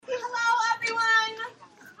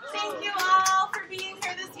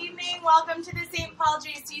welcome to the St. Paul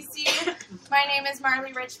JCC. My name is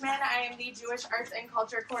Marley Richmond. I am the Jewish Arts and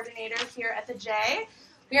Culture Coordinator here at the J.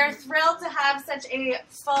 We are thrilled to have such a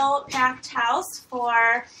full, packed house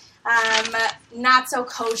for Not So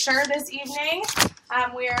Kosher this evening.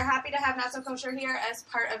 We are happy to have Not So Kosher here as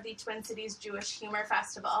part of the Twin Cities Jewish Humor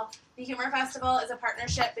Festival. The Humor Festival is a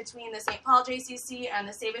partnership between the St. Paul JCC and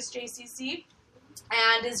the Savis JCC,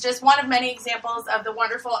 and is just one of many examples of the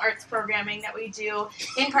wonderful arts programming that we do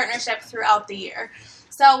in partnership throughout the year.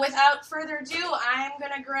 So without further ado, I'm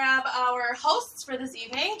going to grab our hosts for this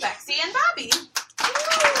evening, Bexy and Bobby.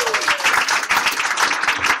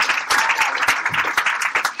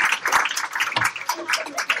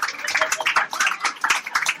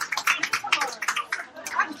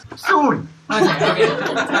 Soon. Okay.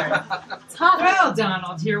 Well,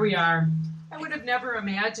 Donald, here we are. I would have never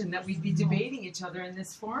imagined that we'd be debating each other in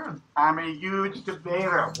this forum. I'm a huge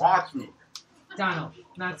debater. Watch me. Donald,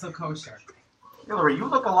 not so kosher. Hillary, you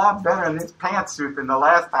look a lot better in this pantsuit than the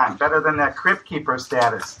last time. Better than that Crypt Keeper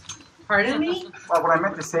status. Pardon me? Well, what I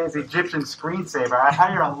meant to say is Egyptian screensaver. I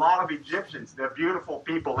hire a lot of Egyptians. They're beautiful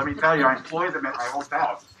people. Let me tell you, I employ them at my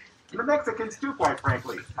hotels. And the Mexicans too, quite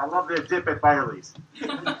frankly. I love their dip at Byerly's.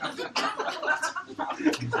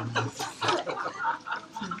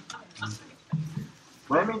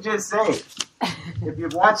 Let me just say, if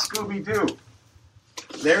you've watched Scooby-Doo,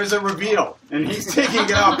 there's a reveal, and he's taking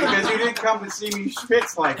it off because you didn't come to see me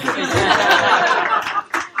schwitz like this.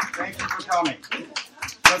 Thank you for coming.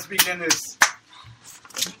 Let's begin this.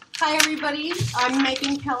 Hi, everybody. I'm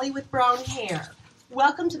Megan Kelly with brown hair.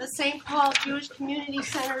 Welcome to the St. Paul Jewish Community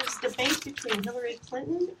Center's debate between Hillary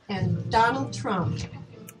Clinton and Donald Trump.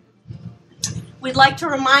 We'd like to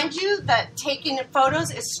remind you that taking photos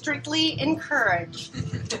is strictly encouraged.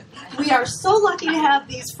 We are so lucky to have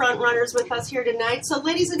these front runners with us here tonight. So,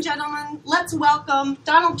 ladies and gentlemen, let's welcome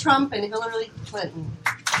Donald Trump and Hillary Clinton.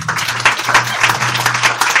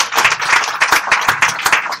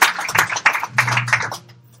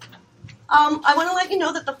 I want to let you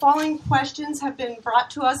know that the following questions have been brought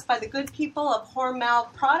to us by the good people of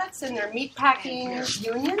Hormel Products and their meatpacking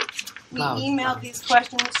union. We emailed these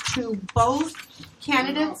questions to both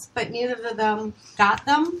candidates, but neither of them got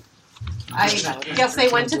them. I guess they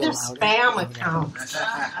went to their spam account.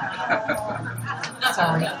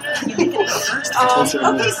 Sorry.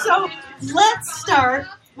 Okay, so let's start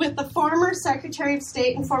with the former Secretary of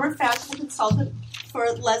State and former fashion consultant for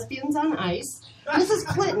Lesbians on Ice, Mrs.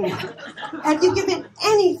 Clinton. Have you given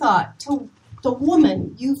any thought to the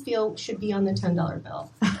woman you feel should be on the $10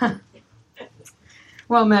 bill?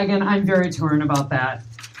 Well, Megan, I'm very torn about that.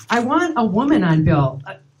 I want a woman on bill.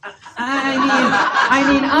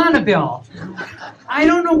 I mean on a bill. I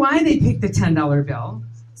don't know why they picked the $10 bill.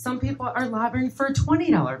 Some people are lobbying for a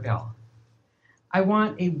 $20 bill. I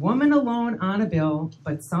want a woman alone on a bill,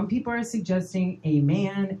 but some people are suggesting a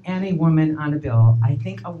man and a woman on a bill. I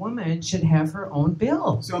think a woman should have her own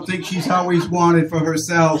bill. Don't think she's always wanted for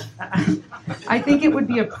herself. I think it would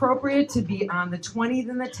be appropriate to be on the 20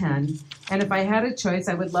 than the 10, and if I had a choice,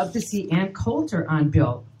 I would love to see Ann Coulter on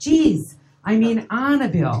bill. Geez, I mean on a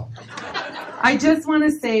bill. I just want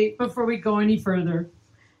to say, before we go any further,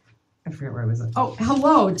 I forget where I was. Oh,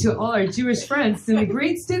 hello to all our Jewish friends in the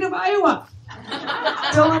great state of Iowa.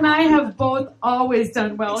 Bill and I have both always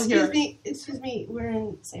done well here. Excuse me, we're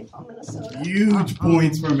in St. Paul, Minnesota. Huge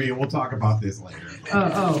points for me. We'll talk about this later.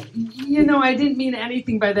 You know, I didn't mean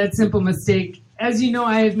anything by that simple mistake. As you know,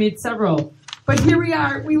 I have made several. But here we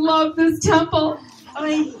are. We love this temple.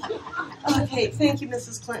 Okay, thank you,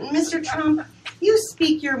 Mrs. Clinton. Mr. Trump, you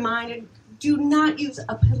speak your mind and do not use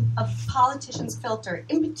a politician's filter,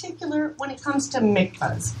 in particular when it comes to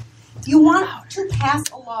mikvahs. You want to pass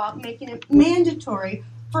a law making it mandatory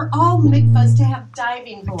for all mikvahs to have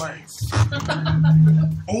diving boards.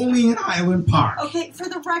 Only in Highland Park. Okay, for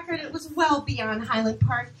the record, it was well beyond Highland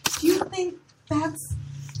Park. Do you think that's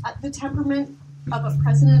the temperament of a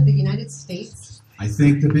president of the United States? I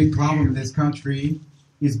think the big problem in this country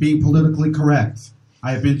is being politically correct.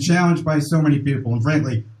 I have been challenged by so many people, and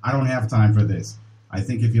frankly, I don't have time for this. I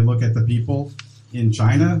think if you look at the people in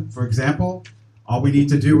China, for example, all we need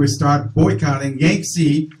to do is start boycotting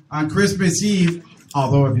Yangtze on Christmas Eve.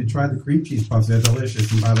 Although if you tried the cream cheese puffs, they're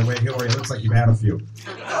delicious. And by the way, Hillary, it looks like you've had a few.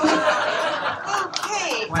 Okay,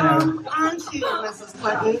 on to Mrs.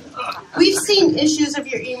 Clinton. We've seen issues of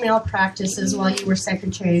your email practices while you were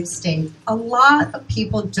Secretary of State. A lot of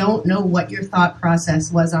people don't know what your thought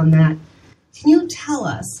process was on that. Can you tell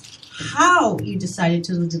us how you decided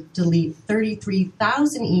to delete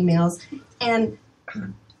 33,000 emails and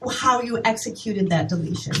how you executed that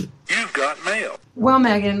deletion? You've got mail. Well,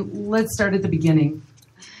 Megan, let's start at the beginning.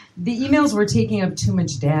 The emails were taking up too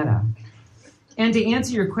much data. And to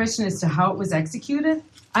answer your question as to how it was executed,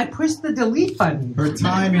 I pushed the delete button. Her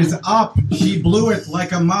time is up. She blew it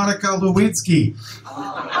like a Monica Lewinsky.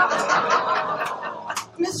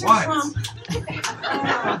 Mr. What? Trump,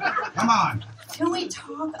 Come on. can we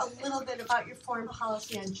talk a little bit about your foreign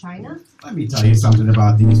policy on China? Let me tell you something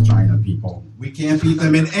about these China people. We can't beat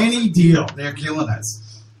them in any deal. They're killing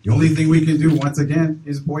us. The only thing we can do, once again,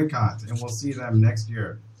 is boycott, and we'll see them next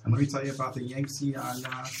year. And let me tell you about the Yangtze on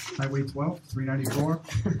Highway 12, 394.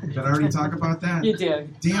 Did I already talk about that? You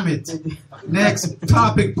did. Damn it. Next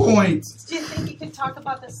topic point. Do you think you could talk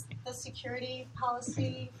about the security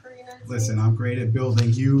policy for the United States? Listen, I'm great at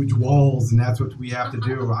building huge walls, and that's what we have to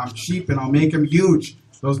do. I'm cheap, and I'll make them huge.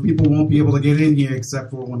 Those people won't be able to get in here except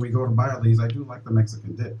for when we go to Byerly's. I do like the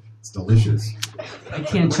Mexican dip. It's delicious. I can't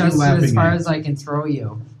What are you trust you as laughing far at? as I can throw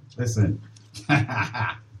you. Listen.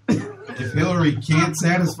 If Hillary can't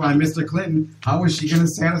satisfy Mr. Clinton, how is she going to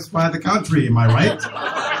satisfy the country? Am I right?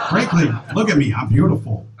 Frankly, look at me. I'm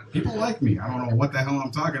beautiful. People like me. I don't know what the hell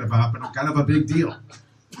I'm talking about, but I'm kind of a big deal.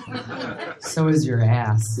 So is your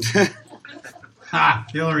ass. Ha!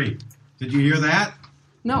 Hillary, did you hear that?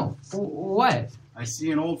 No. What? I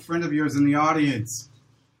see an old friend of yours in the audience.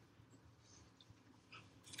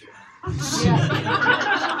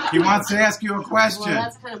 He wants to ask you a question. Well,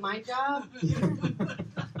 that's kind of my job.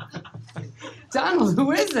 Donald,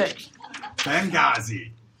 who is it? Benghazi.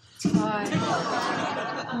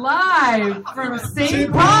 Live from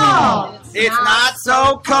St. Paul. It's not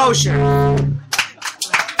so kosher.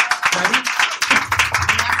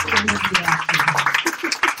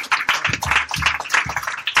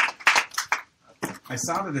 I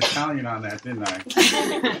sounded Italian on that, didn't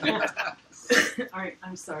I? All right,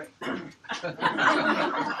 I'm sorry.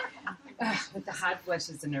 With the hot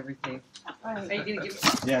flushes and everything. Are you gonna give me?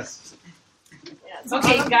 Yes.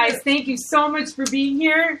 Okay, guys, thank you so much for being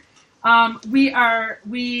here. That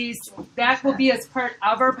will be as part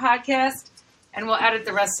of our podcast, and we'll edit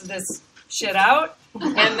the rest of this shit out.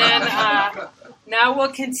 And then now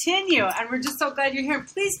we'll continue, and we're just so glad you're here.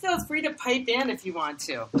 Please feel free to pipe in if you want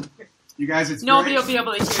to. You guys, Nobody will be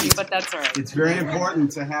able to hear you, but that's all right. It's very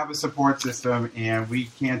important to have a support system, and we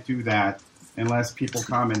can't do that unless people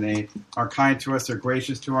come and they are kind to us, they're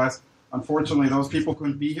gracious to us. Unfortunately, those people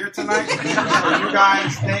couldn't be here tonight. So you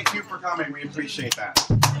guys, thank you for coming. We appreciate that.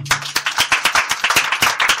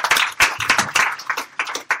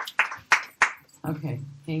 Okay,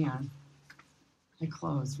 hang on. I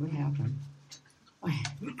closed. What happened?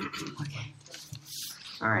 Okay.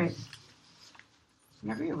 All right.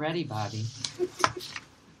 Whenever you're ready, Bobby.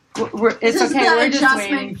 It's This is okay. the We're just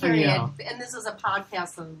adjustment waiting for period, you. and this is a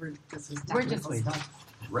podcast, so this is We're just technical waiting. stuff.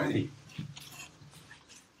 Ready.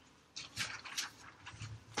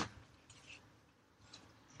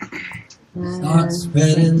 Start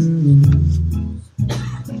spreading the news.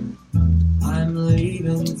 I'm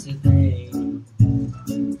leaving today.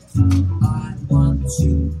 I want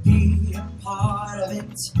to be a part of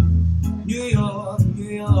it. New York, New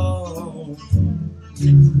York.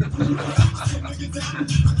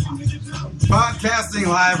 Podcasting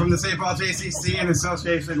live from the St. Paul JCC in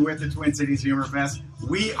association with the Twin Cities Humor Fest.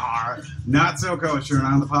 We are Not So Kosher, and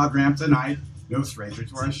on the program tonight, no stranger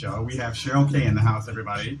to our show, we have Cheryl Kay in the house,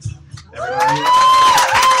 everybody.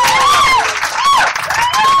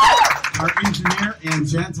 Our engineer and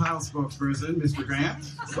Gentile spokesperson, Mr. Grant.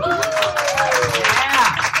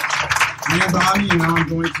 And Bobby, and now I'm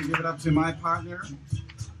going to give it up to my partner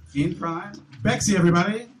in crime, Bexy,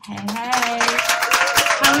 everybody. Hey.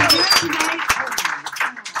 How are you today?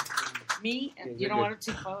 Me? You don't want it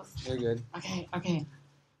too close? You're good. Okay.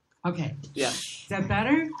 Yeah. Is that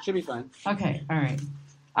better? Should be fine. Okay, all right.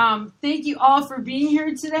 Thank you all for being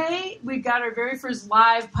here today. We've got our very first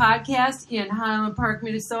live podcast in Highland Park,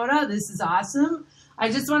 Minnesota. This is awesome.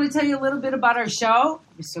 I just want to tell you a little bit about our show. Are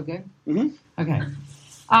we still good? Mhm. Okay.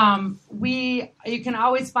 You can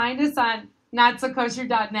always find us on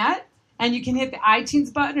notsokosher.net, and you can hit the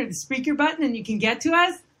iTunes button or the speaker button, and you can get to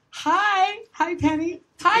us. Hi, Penny.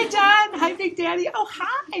 Hi, John. Hi, Big Daddy. Oh,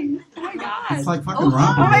 hi. Oh my God. It's like fucking Oh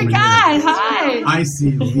Robin my over God. here. Hi. I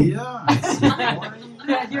see Leah. I see Lori.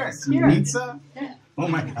 Yeah, I here. see Here. Lisa. Oh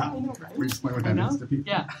my God. We're just playing with I that know. list of people.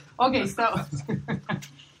 Yeah. Okay, so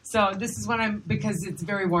this is when because it's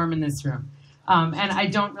very warm in this room. And I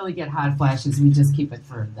don't really get hot flashes. We just keep it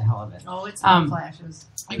for the hell of it. Oh, it's hot Um, flashes.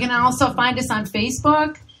 You can also find us on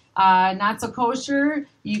Facebook, Not So Kosher.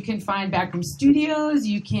 You can find Backroom Studios.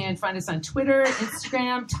 You can find us on Twitter,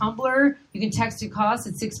 Instagram, Tumblr. You can text or call us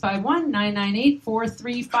at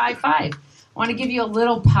 651-998-4355. I want to give you a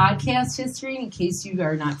little podcast history in case you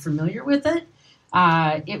are not familiar with it.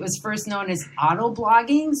 It was first known as auto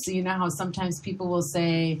blogging. So you know how sometimes people will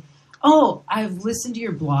say, "Oh, I've listened to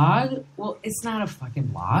your blog." Well, it's not a fucking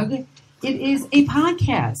blog. It is a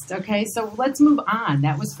podcast. Okay, so let's move on.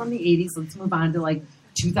 That was from the 80s. Let's move on to like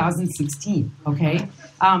 2016. Okay,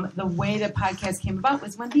 the way that podcast came about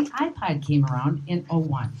was when the iPod came around in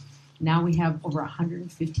 01. Now we have over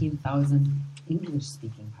 115,000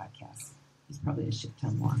 English-speaking podcasts. There's probably a shit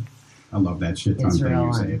ton more. I love that shit ton thing Israel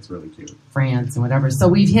you say. and It's really cute. France and whatever. So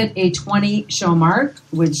we've hit a 20 show mark,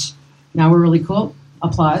 which now we're really cool.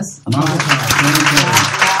 Applause. Mazel Applause. tov.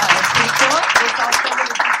 That's pretty cool. It's also going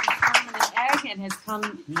to become an egg and has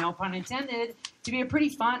come, no pun intended, to be a pretty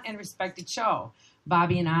fun and respected show.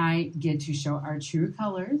 Bobby and I get to show our true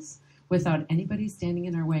colors without anybody standing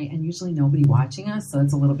in our way and usually nobody watching us, so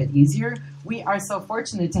it's a little bit easier. We are so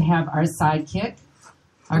fortunate to have our sidekick,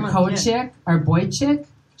 our co-chick, our boy chick,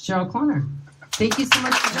 Cheryl Cloner. Thank you so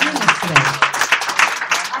much for joining us today.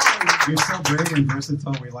 You're so great and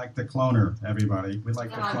versatile. We like the cloner, everybody. We like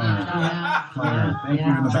the cloner. Yeah. Cloner. Thank you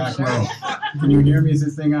Yeah, in the for back sure. row. Can you hear me? Is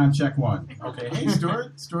this thing on? Check one. Okay. Hey,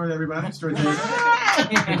 Stuart. Stuart, everybody. Stuart Davis.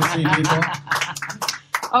 Good to see people.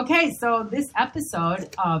 Okay, so this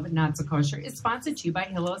episode of Not So Kosher is sponsored to you by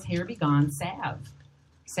Hillo's Hair Be Gone Salve.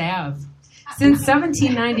 Since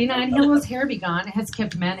 1799, Hillo's Hair Be Gone has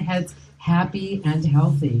kept men heads happy and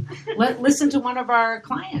healthy. Listen to one of our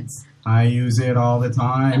clients. I use it all the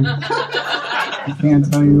time. I can't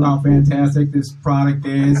tell you how fantastic this product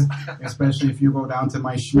is, especially if you go down to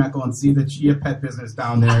my Schmeckel and see the Chia Pet business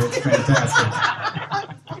down there. It's fantastic.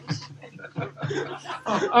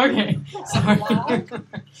 Oh, okay, sorry.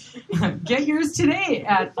 Get yours today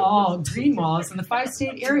at all Green Malls in the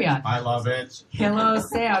 5-state area. I love it.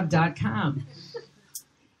 HelloSab.com.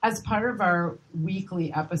 As part of our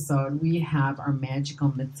weekly episode, we have our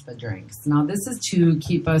magical mitzvah drinks. Now, this is to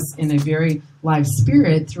keep us in a very live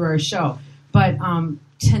spirit through our show. But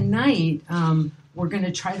tonight, we're going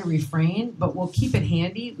to try to refrain, but we'll keep it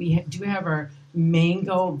handy. We do have our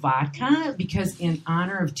mango vodka because in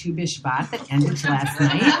honor of Tu B'Shvat that ended last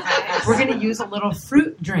night, we're going to use a little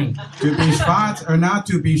fruit drink. To be Shvat or not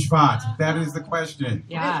to be Shvat? That is the question.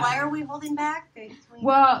 Yeah. Why are we holding back?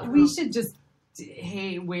 Well, we should just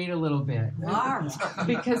wait a little bit Wow.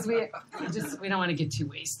 because we don't want to get too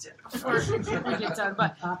wasted before we get done.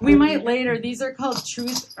 But we might later. These are called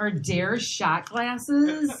Truth or Dare shot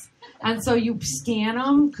glasses, and so you scan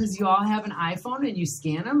them because you all have an iPhone and you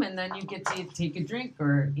scan them, and then you get to take a drink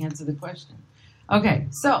or answer the question. Okay,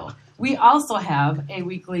 so we also have a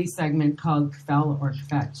weekly segment called Kfel or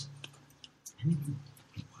Kvetch.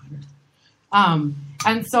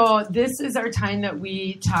 And so this is our time that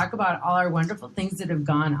we talk about all our wonderful things that have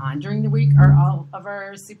gone on during the week or all of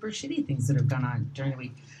our super shitty things that have gone on during the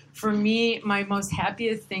week. For me, my most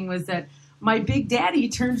happiest thing was that my big daddy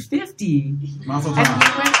turned 50. Mazel And he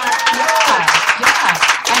tov. went on,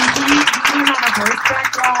 and he went on a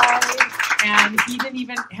horseback ride, and he didn't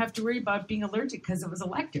even have to worry about being allergic because it was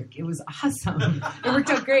electric. It was awesome. It worked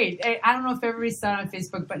out great. I don't know if everybody saw it on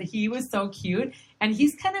Facebook, but he was so cute. And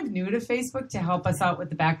he's kind of new to Facebook to help us out with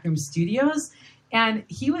the Backroom Studios. And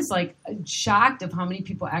he was like shocked of how many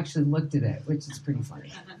people actually looked at it, which is pretty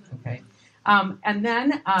funny. Okay. And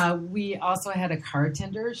then we also had a car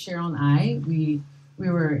tender, Cheryl and I. We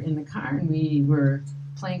were in the car and we were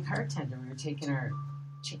playing car tender. We were taking our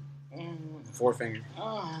Forefinger.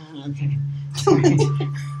 Oh, okay. Sorry.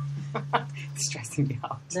 It's stressing me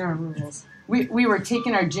out. There are rules. We were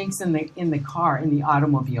taking our drinks in the car, in the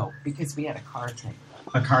automobile, because we had a car tender.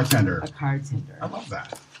 A car tender. A car tender. I love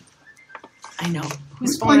that. I know.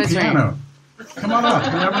 Who's phone playing is ringing? piano? Come on up,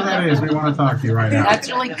 whoever that is. We want to talk to you right now. That's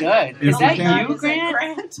really good. If Is that you can- you,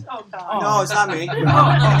 Grant? Oh, God. No, it's not me.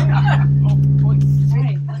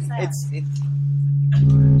 It's.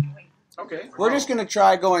 Okay. We're just gonna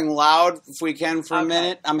try going loud if we can for a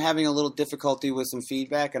minute. I'm having a little difficulty with some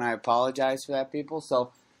feedback, and I apologize for that, people.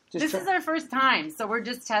 So just This try- is our first time, so we're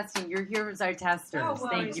just testing. You're here as our testers. No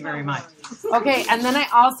Thank worries, you no very much. worries. Okay, and then I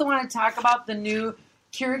also want to talk about the new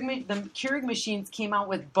Keurig machines came out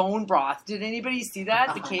with bone broth. Did anybody see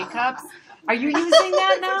that? The K-Cups? Are you using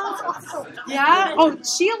that now? Yeah? Oh,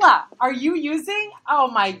 Sheila, are you using? Oh,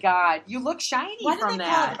 my God. You look shiny Why do from they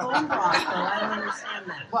that. call it bone broth, though? I don't understand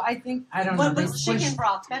that. Well, I don't know. What They was push, chicken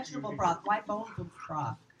broth, vegetable broth? Why bone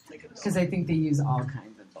broth? because I think they use all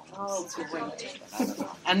kinds of bones. Oh, great.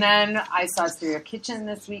 And then I saw Stereo Kitchen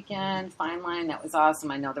this weekend, Fine Line. That was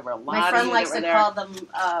awesome. I know there were a lot My of friend you likes that were to there. call them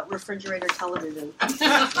refrigerator television.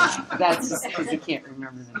 That's just because he can't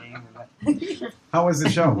remember the name of it. How was the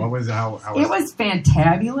show? What was how It was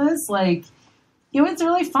fantabulous. Like, It was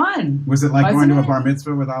really fun. Was it like Wasn't going to a it? bar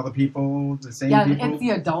mitzvah with all the people, the same Yeah, people? it's the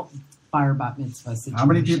adult bar bat mitzvah situation. How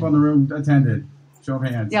many people in the room attended? Show of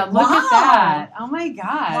hands. Yeah, look Wow. at that. Oh my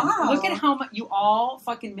God. Wow. Look at how much you all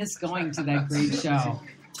fucking miss going to that great show.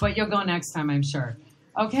 But you'll go next time, I'm sure.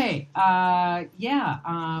 Okay. What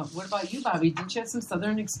about you, Bobby? Didn't you have some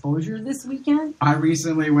Southern exposure this weekend? I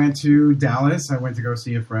recently went to Dallas. I went to go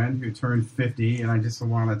see a friend who turned 50, and I just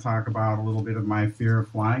want to talk about a little bit of my fear of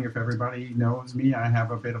flying. If everybody knows me, I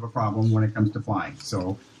have a bit of a problem when it comes to flying.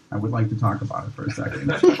 So I would like to talk about it for a second.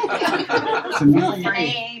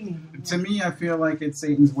 To me, I feel like it's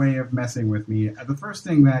Satan's way of messing with me. The first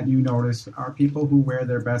thing that you notice are people who wear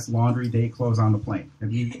their best laundry day clothes on the plane.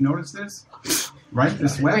 Have you noticed this? Right? The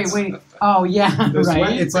sweats. Wait. Oh, yeah, The sweat,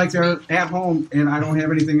 right? it's like they're at home and I don't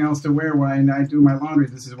have anything else to wear when I do my laundry.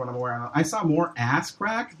 This is what I'm wearing. I saw more ass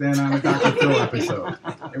crack than on a Dr. Phil episode.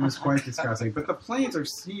 It was quite disgusting. But the planes are,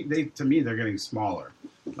 to me, they're getting smaller.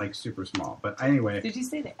 Like super small. But anyway. Did you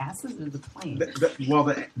say the asses or the plane?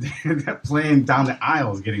 That plane down the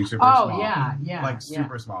aisle is getting super small. Oh, yeah. Like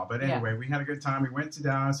super small. But Yeah. anyway, we had a good time. We went to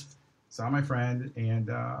Dallas, saw my friend, and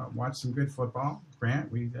watched some good football. Grant,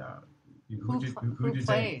 who'd you played?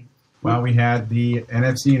 take? Well, we had the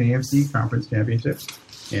NFC and AFC conference championships.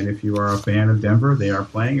 And if you are a fan of Denver, they are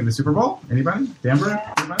playing in the Super Bowl. Anybody? Denver?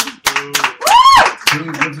 Anybody?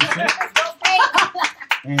 Who gives a shit?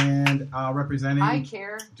 And representing. I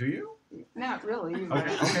care. Do you? Not really.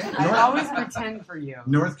 Okay. I always pretend for you.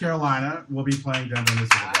 North Carolina will be playing Denver in the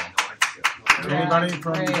Super Bowl. Anybody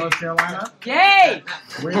from Great. North Carolina? Yay!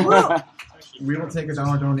 We will take a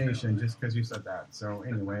 $1 donation just because you said that. So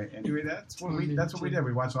anyway, that's what we did.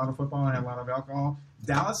 We watched a lot of football and had a lot of alcohol.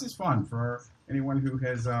 Dallas is fun for anyone who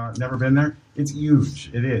has never been there. It's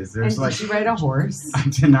huge. It is. And did you ride a horse? I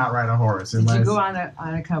did not ride a horse. Did you go on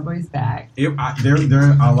a cowboy's back? There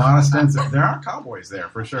are a lot of stunts. There are cowboys there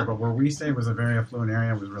for sure, but where we stayed was a very affluent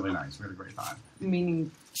area. It was really nice. We had a great time.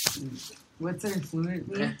 Meaning, what's an affluent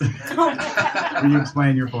mean? Will you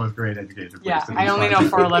explain your fourth grade education? Please, Yeah, to I these only know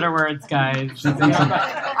fine 4-letter words, guys. She thinks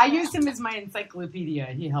I use him as my encyclopedia.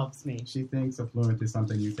 He helps me. She thinks affluent is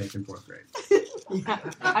something you take in fourth grade. Yeah,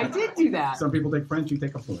 I did do that. Some people take French, you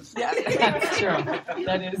take affluent. Yeah, that's true.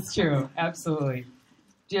 That is true. Absolutely.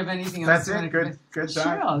 Do you have anything else? That's it. Good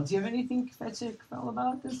time. Cheryl, do you have anything to fetch a fell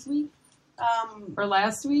about this week? Or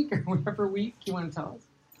last week? Or whatever week you want to tell us?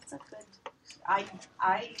 It's a good.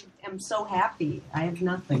 I am so happy. I have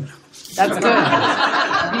nothing. That's good.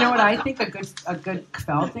 You know what I think a good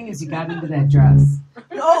fell thing is you got into that dress.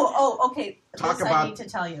 Okay. Talk This about- I need to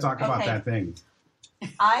tell you. Talk about Okay. that thing.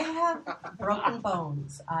 I have broken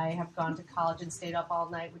bones. I have gone to college and stayed up all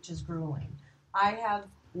night, which is grueling. I have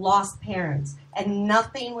lost parents, and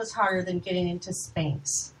nothing was harder than getting into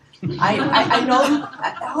Spanx. I know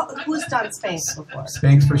who's done Spanx before.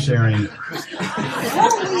 Thanks for sharing.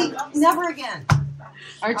 Holy, never again.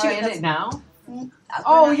 Aren't All you right, in that's- it now?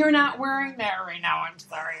 Oh, You're not wearing that right now. I'm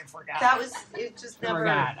sorry, I forgot. That was it. Just never.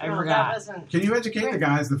 I no, forgot. That wasn't. Can you educate the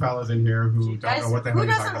guys, the fellas in here who don't Guys, know what the hell who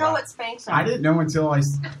you're doesn't talking know about? what Spanx are? I didn't know until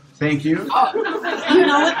Thank you. You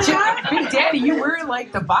know what they are? Big Daddy, you wear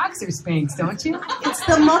like the boxer Spanx, don't you? It's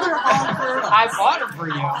the mother of all girdles. I bought them for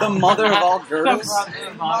you. The mother of all girdles.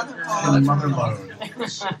 And mother load.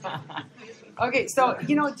 Okay, so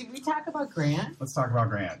did we talk about Grant? Let's talk about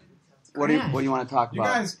Grant. What do you want to talk You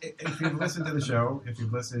about? guys, if you've listened to the show, if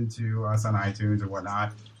you've listened to us on iTunes or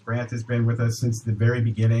whatnot, Grant has been with us since the very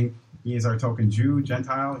beginning. He is our token Jew,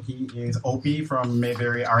 Gentile. He is Opie from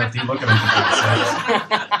Mayberry RFD. Look at him, for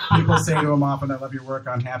God's sakes. People say to him often, I love your work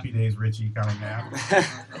on Happy Days, Richie Cunningham.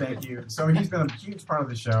 Thank you. So he's been a huge part of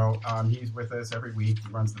the show. He's with us every week. He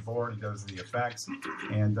runs the board. He does the effects.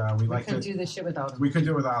 And we like couldn't to do this shit without him. We couldn't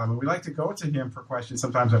do it without him. And we like to go to him for questions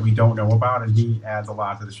sometimes that we don't know about, and he adds a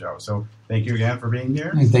lot to the show. So thank you again for being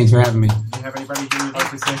here. Hey, thanks for having me. Do you have anybody here you'd like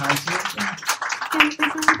to say hi to?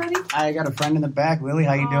 I got a friend in the back. Lily,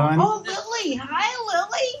 how you doing? Oh, Lily. Hi,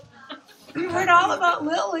 Lily. You heard all about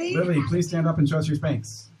Lily. Lily, please stand up and show us your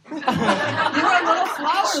Spanx. You're a little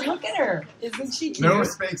flower. Look at her. Isn't she cute? No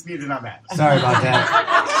Spanx needed on that. Sorry about that.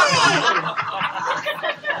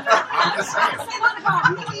 I'm just saying.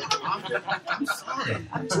 I'm sorry.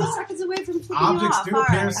 I'm 2 seconds away from flipping Objects off. do All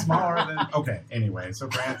appear right. smaller than... Okay, anyway. So,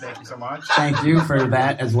 Grant, thank you so much. Thank you for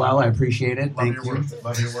that as well. I appreciate it. Love Thank your you. work.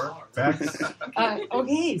 Love your work. Bex?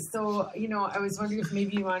 Okay, so, I was wondering if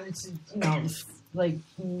maybe you wanted to,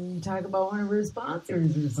 talk about one of our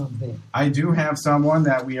sponsors or something. I do have someone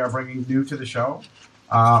that we are bringing new to the show.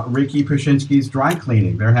 Ricky Pushinsky's Dry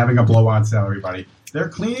Cleaning. They're having a blowout sale, everybody. They're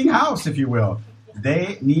cleaning house, if you will.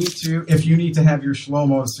 They need to, if you need to have your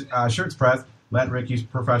Shlomo's shirts pressed, let Ricky's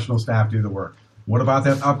professional staff do the work. What about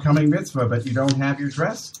that upcoming mitzvah, but you don't have your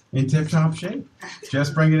dress in tip-top shape?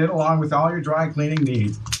 Just bringing it along with all your dry cleaning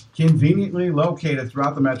needs. Conveniently located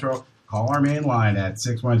throughout the metro. Call our main line at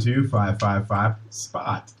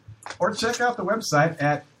 612-555-SPOT. Or check out the website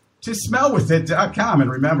at tosmellwithit.com.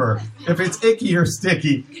 And remember, if it's icky or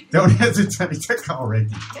sticky, don't hesitate to call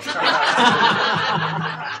Ricky.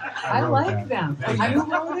 I like them. Thank You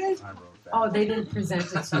wrote it? I wrote that. Oh, they didn't present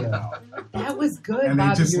it to you. That was good, And they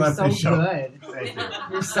Bob. just You're left so the show. good. Thank you.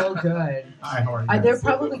 You're so good. Hi, how are you? They're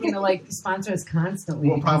probably going to sponsor us constantly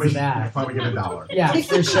We'll because of that. probably get $1. Yeah,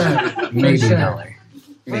 for sure. Maybe For sure.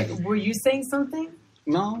 $1. Were you saying something?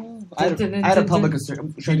 No, I had a public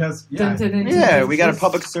service. She does. Yeah. Yeah, we got a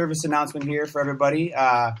public service announcement here for everybody.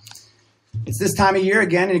 It's this time of year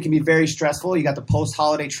again, and it can be very stressful. You got the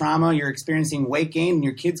post-holiday trauma. You're experiencing weight gain, and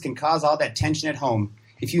your kids can cause all that tension at home.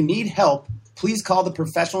 If you need help, please call the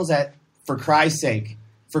professionals at For Christ's Sake.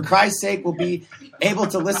 For Christ's Sake will be able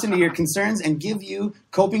to listen to your concerns and give you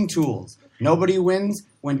coping tools. Nobody wins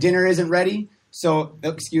when dinner isn't ready.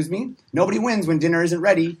 Nobody wins when dinner isn't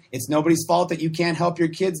ready. It's nobody's fault that you can't help your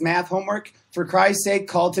kids' math homework. For Christ's sake,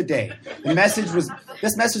 call today.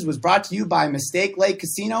 This message was brought to you by Mistake Lake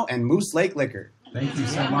Casino and Moose Lake Liquor. Thank you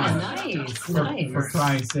so much. Nice, For nice.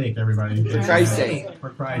 Christ's sake, everybody. For Christ's sake.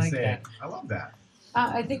 For Christ's I like sake. I love that.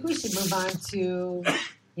 I think we should move on to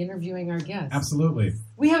interviewing our guests. Absolutely.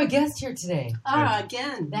 We have a guest here today.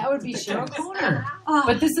 Again. That would be Cheryl Corner. Oh.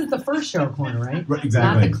 But this is the first Cheryl Corner, right? Right,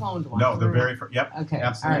 exactly. Not the cloned one. No, the very first. Yep. Okay.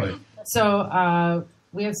 Absolutely. All right. So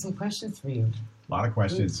we have some questions for you. A lot of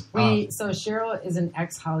questions. So Cheryl is an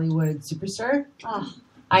ex-Hollywood superstar. Oh.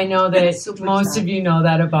 I know that Superstar. most of you know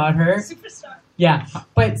that about her. Superstar. Yeah,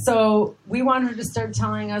 but so we want her to start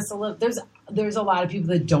telling us a little. There's a lot of people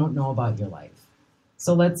that don't know about your life,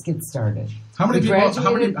 so let's get started. How many We people?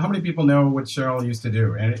 graduated- How many people know what Cheryl used to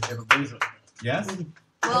do? And yes,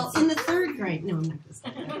 Well, in the third grade. No, I'm not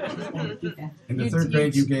going to do that. in the You- third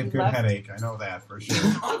grade, you gave good left- headache. I know that for sure.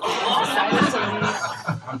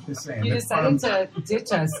 I'm just saying. You that's decided to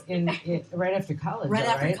ditch us right after college. Right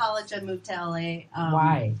though, after right? college, I moved to LA.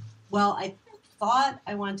 Why? Well, I thought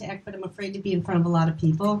I wanted to act, but I'm afraid to be in front of a lot of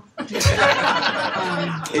people. She's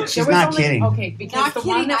There was not only- kidding. Okay, because Not the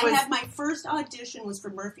kidding. one that I was had my first audition was for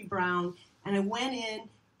Murphy Brown, and I went in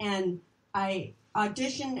and I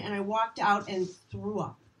auditioned and I walked out and threw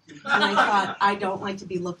up. And I thought, I don't like to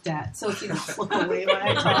be looked at. So if you just look away when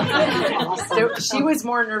I talk, that'd be awesome. she was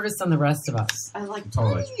more nervous than the rest of us. I like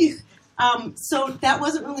Totally. So that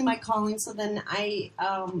wasn't really my calling. So then I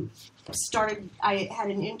started. I had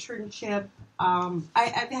an internship. I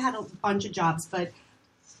had a bunch of jobs, but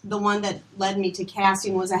the one that led me to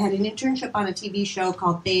casting was I had an internship on a TV show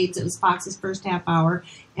called Babes. It was Fox's first half hour,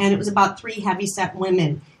 and it was about 3 heavyset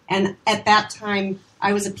women. And at that time,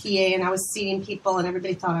 I was a PA, and I was seeing people, and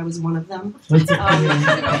everybody thought I was one of them. What's it-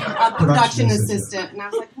 A production Production assistant. And I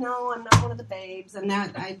was like, no, I'm not one of the babes. And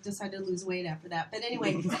that I decided to lose weight after that. But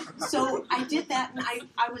anyway, so I did that, and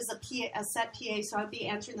I was a PA, a set PA, so I'd be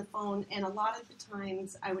answering the phone, and a lot of the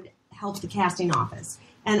times I would help the casting office.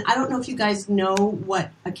 And I don't know if you guys know what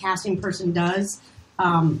a casting person does.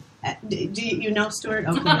 Do you know, Stuart?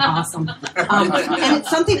 Okay, awesome. And it's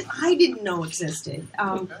something I didn't know existed.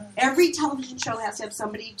 Every television show has to have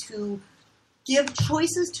somebody to give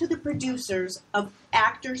choices to the producers of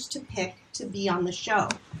actors to pick to be on the show.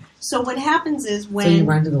 So what happens is when... So you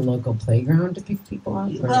run to the local playground to pick people up?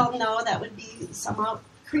 Or Well, no, that would be somehow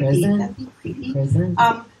creepy. Prison? That'd be creepy. prison?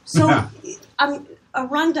 So a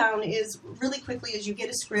rundown is really quickly as you get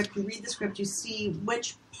a script, you read the script, you see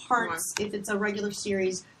which parts, if it's a regular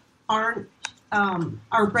series, are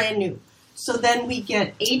brand new. So then we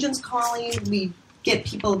get agents calling, we get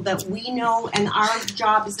people that we know, and our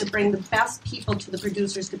job is to bring the best people to the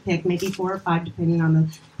producers to pick, maybe 4 or 5 depending on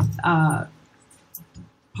the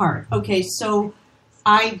part. Okay, so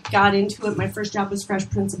I got into it. My first job was Fresh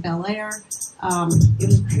Prince of Bel-Air. It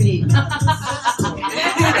was pretty...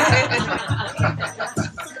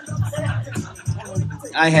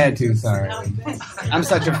 I had to, sorry. I'm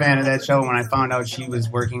such a fan of that show. When I found out she was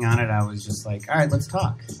working on it, I was just like, all right, let's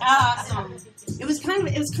talk. Awesome. It was kind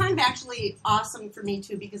of actually awesome for me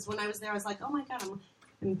too, because when I was there, I was like, oh my god,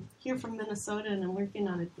 I'm here from Minnesota and I'm working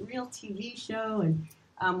on a real TV show. And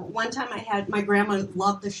one time my grandma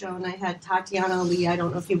loved the show, and I had Tatiana Lee. I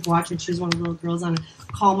don't know if you've watched it. She was one of the little girls on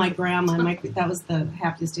Call My Grandma. And that was the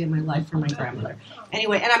happiest day of my life for my grandmother.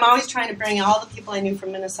 Anyway, and I'm always trying to bring all the people I knew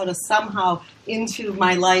from Minnesota somehow into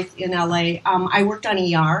my life in LA. I worked on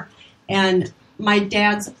ER, and my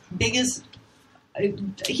dad's biggest,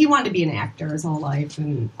 he wanted to be an actor his whole life,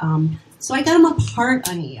 and so I got him a part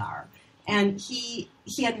on ER. And he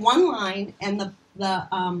had one line, and the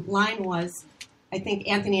line was, I think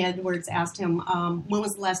Anthony Edwards asked him, when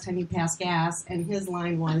was the last time you passed gas? And his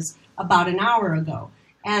line was, about an hour ago.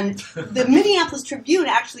 And the Minneapolis Tribune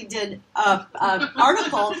actually did an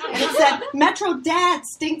article, and it said, Metro Dad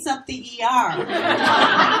stinks up the ER.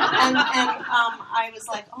 And I was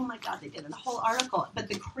like, oh my God, they did a whole article. But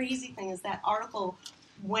the crazy thing is that article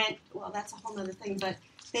went, well, that's a whole other thing, but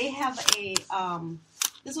they have a,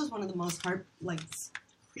 this was one of the most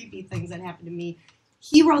creepy things that happened to me.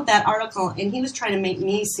 He wrote that article, and he was trying to make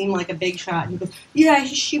me seem like a big shot. And he goes, "Yeah,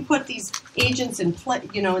 she put these agents in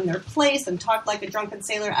their place and talked like a drunken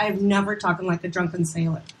sailor." I have never talked like a drunken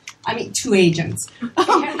sailor. I mean, 2 agents.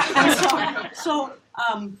 And so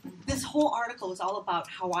this whole article was all about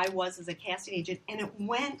how I was as a casting agent, and it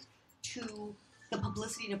went to the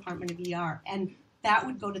publicity department of ER, and that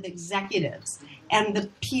would go to the executives. And the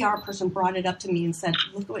PR person brought it up to me and said,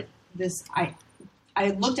 "Look at this."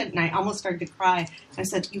 I looked at it and I almost started to cry. I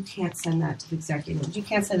said, "You can't send that to the executives. You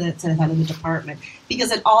can't send that to the head of the department."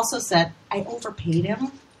 Because it also said, I overpaid him.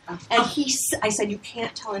 And I said, "You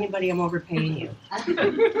can't tell anybody I'm overpaying you."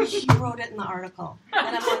 He wrote it in the article.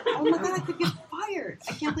 And I'm like, oh my God, I could get fired.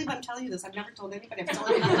 I can't believe I'm telling you this. I've never told anybody. I've told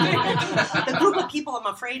anybody. The group of people I'm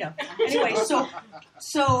afraid of. Anyway, so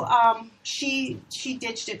she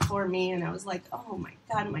ditched it for me, and I was like, oh my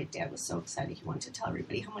God, my dad was so excited. He wanted to tell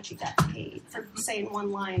everybody how much he got paid for saying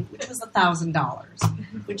one line, which was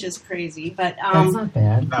 $1,000, which is crazy. But That's not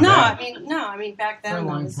bad. I mean, back then For a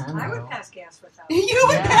long was, time. I would pass gas for $1,000. you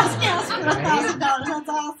would pass gas for $1,000. That's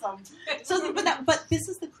awesome. So, but this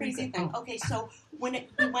is the crazy thing. Okay, so when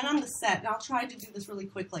we went on the set, and I'll try to do this really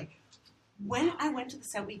quickly. When I went to the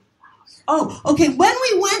set, when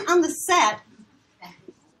we went on the set,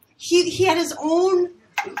 he had his own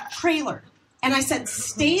trailer. And I said,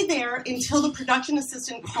 "Stay there until the production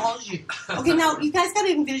assistant calls you." Okay, now you guys got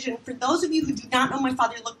to envision, for those of you who do not know my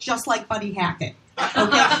father, he looked just like Buddy Hackett.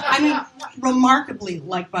 Okay, I mean, remarkably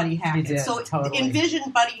like Buddy Hackett. He did, So totally.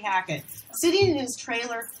 envision Buddy Hackett sitting in his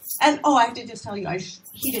trailer, and I have to just tell you,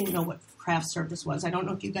 he didn't know what craft service was. I don't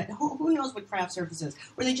know if you guys, who knows what craft service is,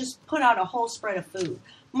 where they just put out a whole spread of food.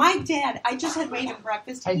 My dad, I just had made him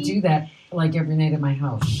breakfast. I do that like every night at my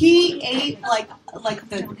house. He ate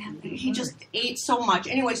he just ate so much.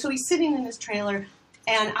 Anyway, so he's sitting in his trailer,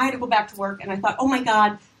 and I had to go back to work, and I thought, oh my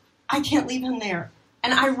God, I can't leave him there.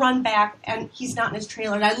 And I run back, and he's not in his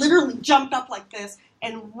trailer, and I literally jumped up like this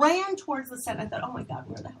and ran towards the set. I thought, oh my God,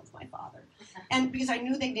 where the hell's my father? And because I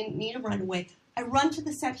knew they didn't need him right away, I run to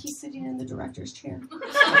the set. He's sitting in the director's chair.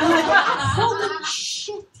 I'm like, holy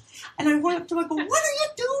shit. And I went up to him, I go, "What are you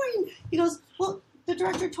doing?" He goes, "Well, the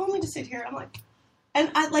director told me to sit here." I'm like, and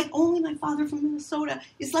only my father from Minnesota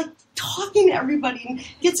is like talking to everybody and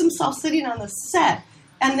gets himself sitting on the set.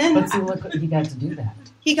 And then But see, look, he got to do that.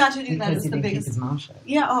 he got to do that. Because It's he the didn't keep biggest. his mouth shut.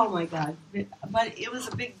 Yeah, oh my God. But it was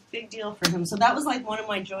a big deal for him. So that was like one of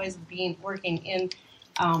my joys of working in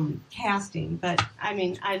casting. But I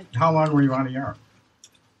mean, How long were you on ER?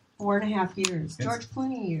 4.5 years. Yes. George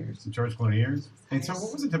Clooney years. George Clooney years. And so,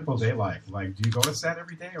 what was a typical day like? Like, do you go to set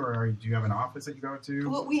every day, or do you have an office that you go to?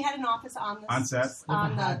 Well, we had an office on the On set? Like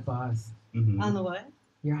on a the hot boss. Mhm. on the what?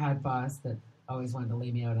 Your hot boss that always wanted to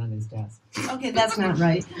lay me out on his desk. Okay, that's not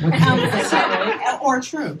right. That's not right. Or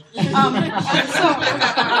true.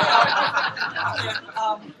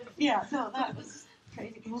 Yeah, no, that was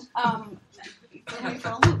crazy.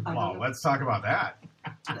 Wow, let's talk about that.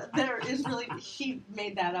 There is really, she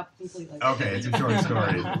made that up completely. Okay, it's a short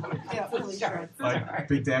story. Yeah, really short. Like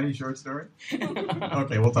Big Daddy short story?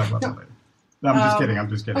 Okay, we'll talk about that later. No, I'm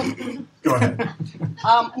just kidding. Go ahead.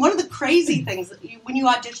 One of the crazy things, when you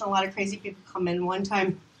audition, a lot of crazy people come in. One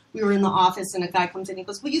time we were in the office and a guy comes in and he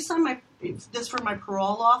goes, "Will you sign this for my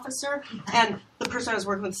parole officer?" And the person I was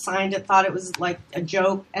working with signed it, thought it was like a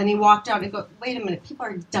joke, and he walked out and goes, "Wait a minute, people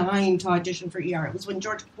are dying to audition for ER." It was when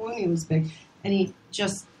George Clooney was big, and he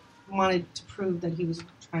just wanted to prove that he was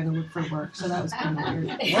trying to look for work, so that was kind of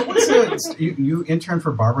weird. What was it? You interned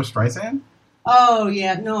for Barbara Streisand? Oh,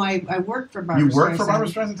 yeah, no, I worked for Barbara Streisand. You worked for Barbara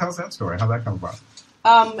Streisand? Tell us that story. How'd that come about?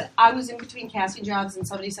 I was in between casting jobs, and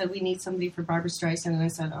somebody said, "We need somebody for Barbara Streisand," and I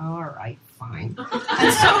said, "Oh, all right, fine." And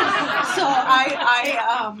so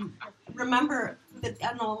I remember that,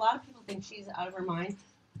 I know a lot of people think she's out of her mind.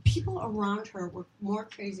 People around her were more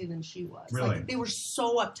crazy than she was. Really? Like, they were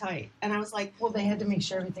so uptight. And I was like, Well, they had to make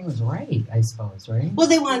sure everything was right, I suppose, right? well,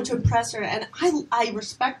 they wanted to impress her. And I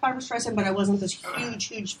respect Barbara Streisand, but I wasn't this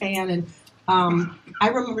huge fan. And I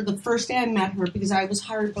remember the first day I met her, because I was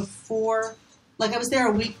hired before, like I was there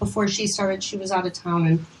a week before she started. She was out of town,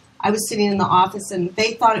 and I was sitting in the office, and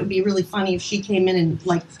they thought it would be really funny if she came in and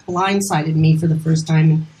like blindsided me for the first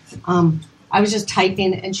time. And I was just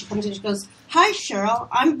typing, and she comes in and she goes, "Hi, Cheryl,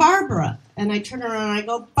 I'm Barbara." And I turn around and I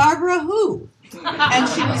go, "Barbara who?" And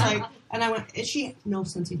she was like, and I went, and she had no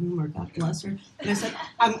sense of humor, God bless her. And I said,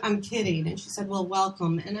 I'm kidding. And she said, "Well,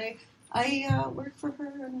 welcome." And I worked for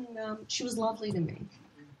her, and she was lovely to me.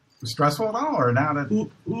 Stressful at all, or now that?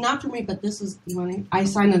 Not for me, but this is when I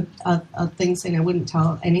signed a thing saying I wouldn't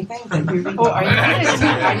tell anything. But here we go. Oh,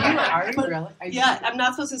 are you really? Yeah, I'm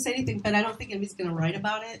not supposed to say anything, but I don't think anybody's going to write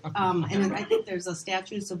about it. And I think there's a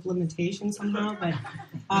statute of limitation somehow. But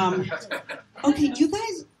okay, do you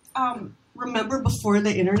guys remember before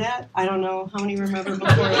the internet? I don't know how many remember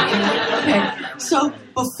before the internet. Okay, so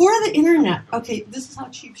before the internet, okay, this is how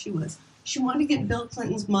cheap she was. She wanted to get Bill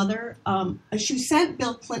Clinton's mother. She sent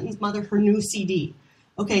Bill Clinton's mother her new CD.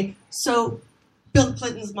 Okay, so Bill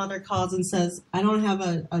Clinton's mother calls and says, "I don't have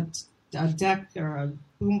a deck or a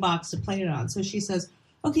boombox to play it on." So she says,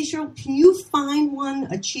 "Okay, Cheryl, can you find one,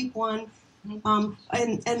 a cheap one? And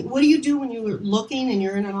what do you do when you're looking and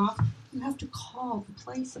you're in an office? You have to call the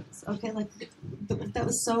places." Okay, like that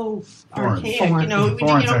was so archaic, you know.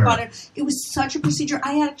 It was such a procedure.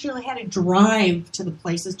 I actually had to drive to the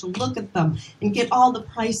places to look at them and get all the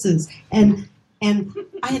prices, and I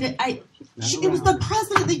had to, it was the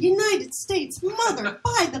president of the United States. "Mother,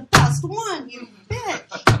 buy the best one, you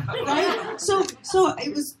bitch!" Right? So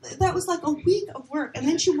that was like a week of work, and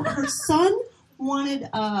then her son wanted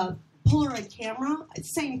a Polaroid camera,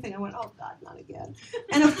 same thing. I went, "Oh God, not again!"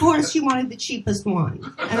 And of course, she wanted the cheapest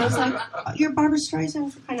one, and I was like, "You're Barbara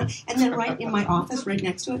Streisand for crying out!" And then right in my office, right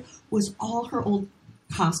next to it, was all her old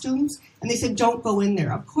costumes, and they said, "Don't go in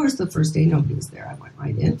there." Of course, the first day nobody was there. I went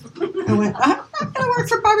right in. I went, "I'm not going to work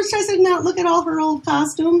for Barbara Streisand now. Look at all her old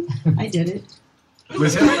costumes." I did it.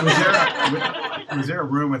 Was there a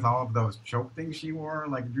room with all of those choke things she wore?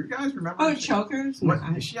 Like, do you guys remember? Oh, chokers?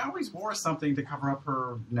 She always wore something to cover up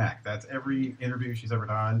her neck. That's every interview she's ever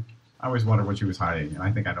done. I always wondered what she was hiding, and I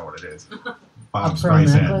think I know what it is. Bob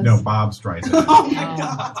Streisand. No, Bob Streisand. Oh my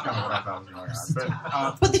God. That's kind of what I thought was going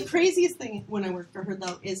on. But the craziest thing when I worked for her,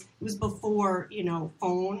 though, is it was before,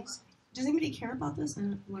 phones. Does anybody care about this? Do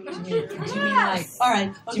you mean like? All right.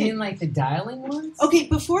 Okay. Do you mean like the dialing ones? Okay,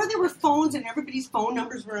 before there were phones and everybody's phone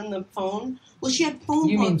numbers were in the phone. Well, she had phone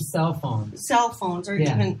books. You mean cell phones? Cell phones, or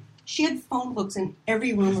even she had phone books in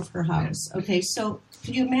every room of her house. Okay, so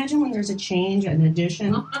could you imagine when there's a change, an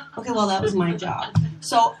addition? Okay, well that was my job.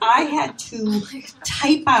 So I had to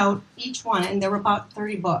type out each one, and there were about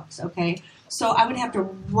 30 books. Okay. So I would have to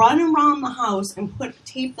run around the house and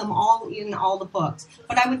tape them all in all the books.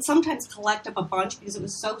 But I would sometimes collect up a bunch because it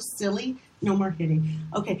was so silly. No more hitting.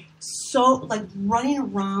 Okay, so like running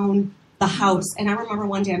around the house. And I remember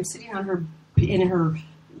one day I'm sitting in her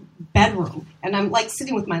bedroom, and I'm like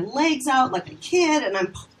sitting with my legs out like a kid, and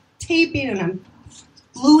I'm taping and I'm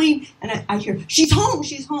gluing, and I hear, "She's home,"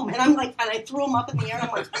 and I'm like, and I throw them up in the air, and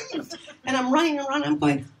I'm like, and I'm running around. I'm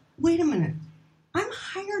going, wait a minute. I'm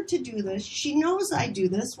hired to do this. She knows I do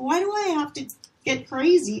this. Why do I have to get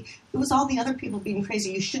crazy? It was all the other people being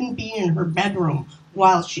crazy. You shouldn't be in her bedroom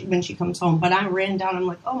when she comes home. But I ran down. I'm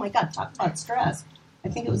like, oh my God, talk about stress. I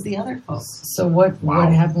think it was the other folks. So what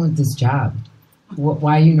happened with this job?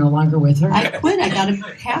 Why are you no longer with her? I quit. I got a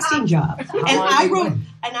casting job, and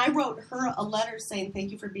I wrote her a letter saying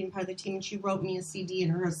thank you for being part of the team. And she wrote me a CD,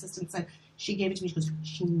 and her assistant said. She gave it to me. She goes,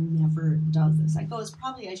 "She never does this." I go, "It's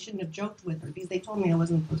probably I shouldn't have joked with her because they told me I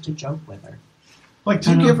wasn't supposed to joke with her." Like, do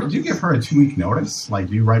you give her a 2-week notice? Like,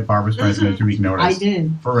 do you write Barbara Streisand a 2-week notice? I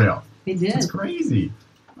did. For real? I did. That's crazy.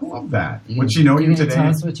 I love that. Would she know you today? Tell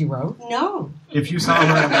us what you wrote? No. If you saw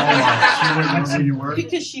her at Walmart, she wouldn't know who you were?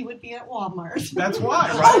 Because she would be at Walmart. That's why,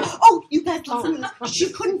 right? Oh, you guys listen to this.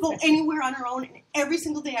 She couldn't go anywhere on her own. And every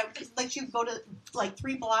single day, she would go to like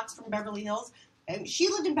 3 blocks from Beverly Hills. And she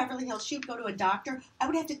lived in Beverly Hills. She would go to a doctor. I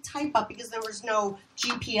would have to type up because there was no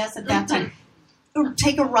GPS at that time. Or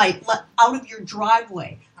take a right out of your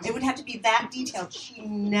driveway. It would have to be that detailed. She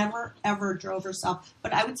never, ever drove herself.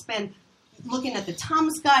 But I would spend looking at the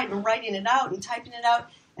Thomas Guide and writing it out and typing it out.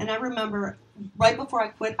 And I remember right before I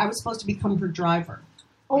quit, I was supposed to become her driver.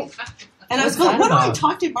 Oh. And I was going, what do I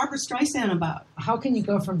talk to Barbara Streisand about? How can you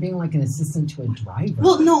go from being like an assistant to a driver?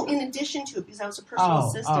 Well, no, in addition to it, because I was a personal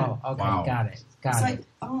assistant. Oh, okay, wow. Got it. It's like,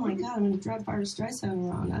 oh my God, I'm going to drive Barbara Streisand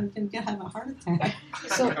around. I'm going to have a heart attack.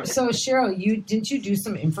 So Cheryl, didn't you do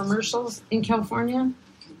some infomercials in California?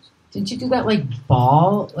 Didn't you do that like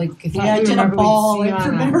ball? Like I thought Yeah, I we did a remember we'd ball see you on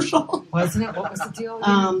a- commercial. Wasn't it? What was the deal?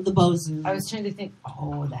 The Bozu. I was trying to think.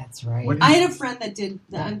 Oh, that's right. What- I had a friend that did.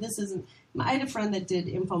 This isn't. I had a friend that did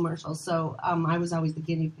infomercials, so I was always the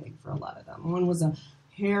guinea pig for a lot of them. One was a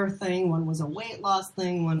hair thing, one was a weight loss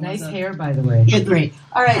thing, one Nice was a, hair, by the way. Yeah, great.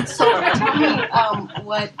 All right, so tell me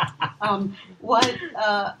what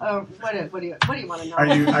do you want to know?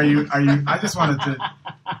 Are you? I just wanted to,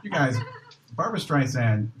 you guys, Barbara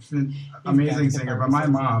Streisand, amazing singer. But my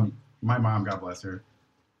mom, God bless her,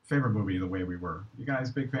 favorite movie, The Way We Were. You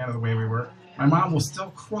guys, big fan of The Way We Were? My mom will still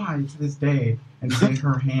cry to this day and say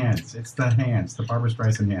her hands. It's the hands, the Barbara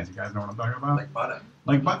Streisand hands. You guys know what I'm talking about?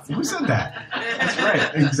 Like butter. Who said that? That's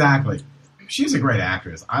right. Exactly. She's a great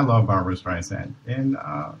actress. I love Barbara Streisand, and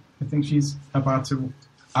I think she's about to.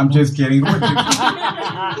 I'm just kidding. Who does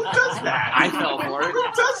that? I fell for it. Who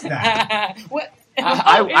does that? What?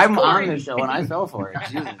 I'm on the show and I fell for it.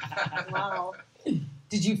 Jesus. Wow.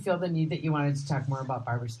 Did you feel the need that you wanted to talk more about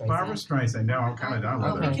Barbara Streisand? Barbara Streisand. No, I'm kind of done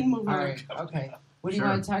with We her. can move All on. right. Okay. What do you Sure.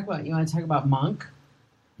 want to talk about? You want to talk about Monk?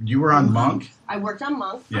 You were on Monk? I worked on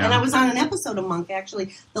Monk, Yeah. and I was on an episode of Monk,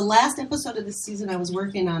 actually. The last episode of the season I was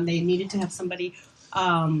working on, they needed to have somebody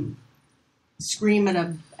scream at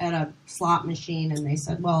a slot machine, and they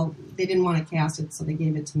said, well, they didn't want to cast it, so they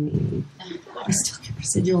gave it to me. I still get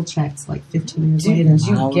residual checks like 15 years later. Did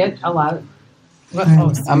you get a lot of... What,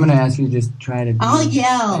 I'm going to ask you to just try to. I'll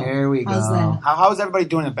yell. There we go. How's that? How's everybody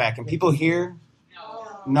doing in the back? Can people hear?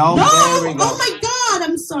 No. No! There we go. Oh my God!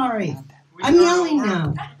 I'm sorry. I'm yelling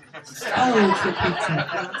now. Oh, for Pete's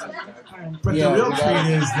sake. All right. But Yeah, the real we got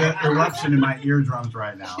treat is the eruption in my eardrums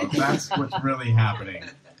right now. That's what's really happening.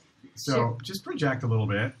 So just project a little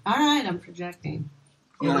bit. All right, I'm projecting.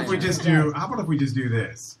 How about if we just do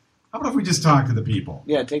this? How about if we just talk to the people?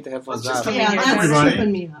 Yeah, take the headphones Let's off. just Yeah, that's everybody.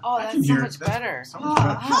 tripping me up. Oh, I can that's so hear- much better. So much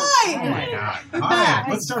better. Hi! Oh my God. We're All back.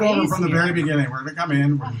 right, let's start over from the very beginning. We're going to come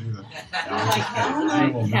in. We're going to do hell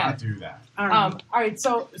We will not do that. All right. all right.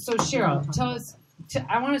 So Cheryl, tell us...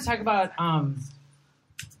 I want to talk about...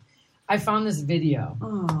 I found this video.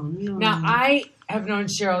 Oh, no. Now, I have known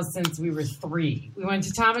Cheryl since we were 3. We went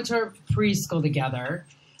to Tomator preschool together,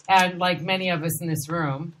 and like many of us in this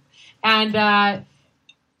room. And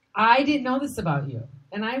I didn't know this about you.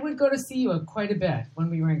 And I would go to see you quite a bit when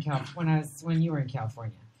we were in when you were in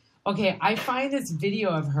California. Okay, I find this video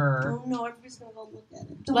of her. Oh, no, everybody's going to go look at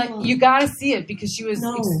it. Don't Like look. you got to see it because she was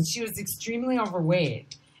No. she was extremely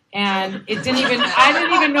overweight, and it didn't even I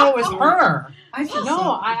didn't even know it was her. I feel No, so-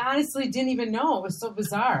 I honestly didn't even know. It was so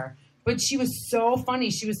bizarre. But she was so funny.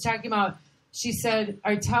 She was talking about, she said,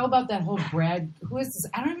 or tell about that whole Brad, who is this?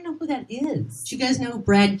 I don't even know who that is. Do you guys know who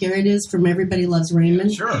Brad Garrett is from Everybody Loves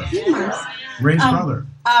Raymond? Sure. He must. Ray's brother.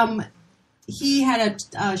 He had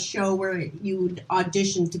a show where you would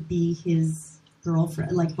audition to be his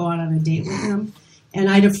girlfriend, like go out on a date with him. And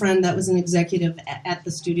I had a friend that was an executive at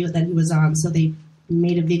the studio that he was on, so they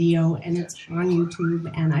made a video, and it's on YouTube,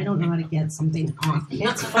 and I don't know how to get something off.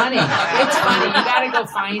 It's funny. It's funny. You got to go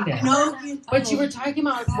find it. No, But you were talking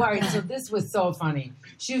about, right, so this was so funny.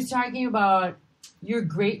 She was talking about you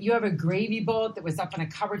have a gravy boat that was up in a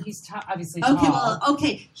cupboard. He's obviously tall. Okay, well,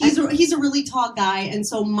 okay. He's a really tall guy, and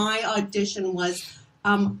so my audition was,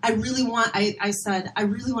 I said, I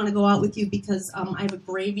really want to go out with you because I have a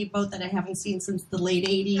gravy boat that I haven't seen since the late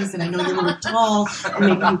 80s, and I know you're really tall, and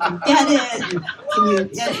maybe you can get it.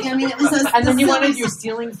 And can you? I mean, it was And then you wanted your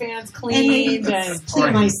ceiling fans cleaned. And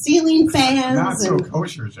clean my ceiling fans. Not so and,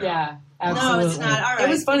 kosher, Joe. yeah, No, absolutely. it's not. All It right.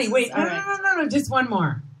 was funny. Wait, All no, right. no, just one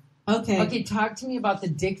more. Okay. Okay, talk to me about the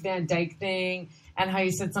Dick Van Dyke thing and how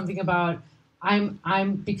you said something about I'm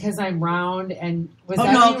because I'm round, and was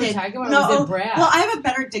that what you were talking about? Or was it Brad? Well, I have a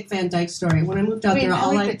better Dick Van Dyke story. When I moved out Wait, there, I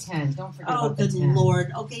all like the 10. Don't forget Oh, about the good 10.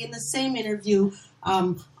 Lord. Okay, in the same interview,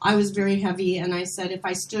 I was very heavy, and I said if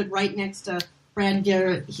I stood right next to Brad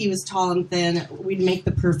Garrett, he was tall and thin, we'd make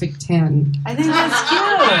the perfect 10. I think that's cute.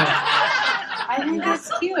 I think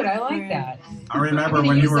that's cute. I like that. I remember I'm gonna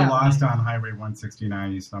when you use were that lost one. on Highway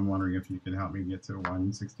 169, you said, I'm wondering if you could help me get to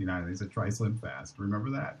 169. They said, try Slim Fast. Remember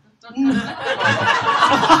that?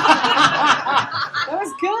 That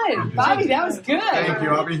was good. Bobby, that was good. Thank you.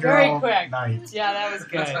 I'll be here Very all quick. night. Yeah, that was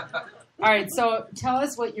good. All right, so tell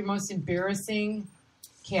us what your most embarrassing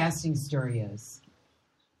casting story is.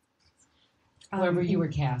 Whoever you were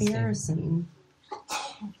casting. Embarrassing.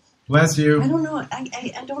 Bless you. I don't know.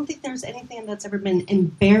 I don't think there's anything that's ever been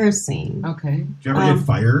embarrassing. Okay. Did you ever get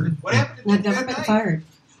fired? What happened to I've Dick never Van been Dyke? fired.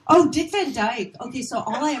 Oh, Dick Van Dyke. Okay, so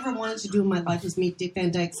all I ever wanted to do in my life was meet Dick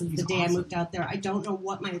Van Dyke since the day I moved out there. I don't know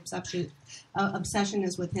what my obsession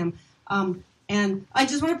is with him. And I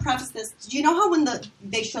just want to preface this. Do you know how when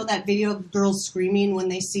they show that video of girls screaming when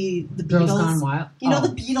they see the Beatles? Girls Gone Wild. You know the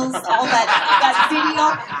Beatles, all that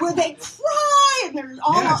video where they cry and they're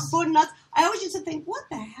all going nuts. I always used to think, what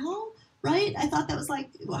the hell, right? I thought that was like,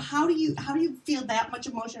 how do you feel that much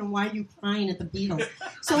emotion and why are you crying at the Beatles?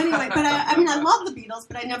 So anyway, but I mean, I love the Beatles,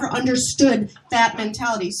 but I never understood that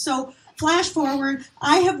mentality. So flash forward,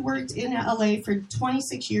 I have worked in LA for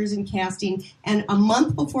 26 years in casting, and a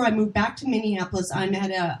month before I moved back to Minneapolis, I'm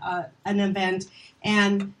at an event,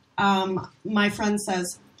 and my friend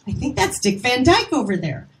says, I think that's Dick Van Dyke over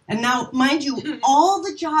there. And now, mind you, all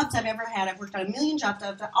the jobs I've ever had, I've worked on a million jobs,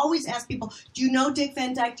 I've always asked people, do you know Dick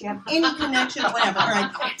Van Dyke? Do you have any connection? Whatever. All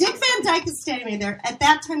right. Dick Van Dyke is standing there. At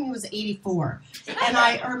that time, he was 84. And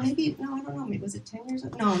I don't know, maybe was it 10 years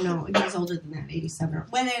ago? No, he was older than that, 87.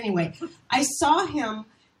 Well, anyway, I saw him,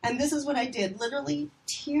 and this is what I did. Literally,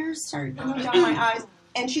 tears started coming down my eyes.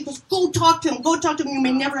 And she goes, go talk to him. You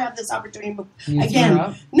may never have this opportunity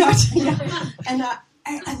again. No, yeah. And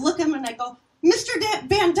I look at him and I go, Mr.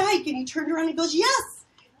 Van Dyke, and he turned around and goes, yes.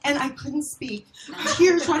 And I couldn't speak.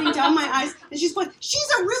 Tears running down my eyes. And she's going, she's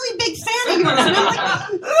a really big fan of yours. And I'm like,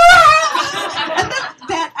 ah! And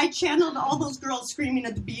that I channeled all those girls screaming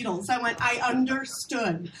at the Beatles. I went, I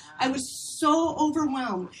understood. I was so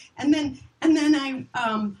overwhelmed. And then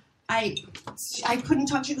I couldn't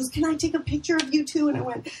talk. She goes, can I take a picture of you two? And I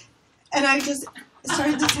went, and I just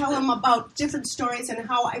started to tell him about different stories and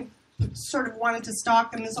how I sort of wanted to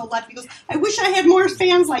stalk him his whole life. He goes, I wish I had more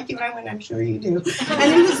fans like you. And I went, I'm sure you do.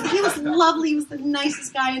 And he was lovely. He was the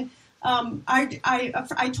nicest guy. And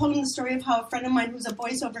I told him the story of how a friend of mine who's a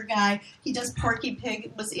voiceover guy, he does Porky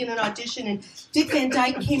Pig, was in an audition, and Dick Van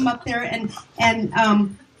Dyke came up there and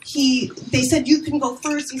they said, you can go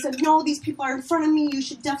first. He said, no, these people are in front of me. You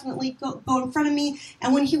should definitely go in front of me.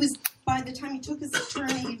 And when by the time he took his turn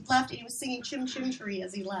and he left, he was singing Chim Chim Cheree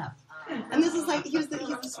as he left. And this is like, he's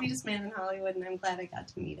the sweetest man in Hollywood, and I'm glad I got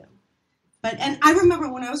to meet him. And I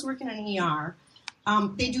remember when I was working on ER,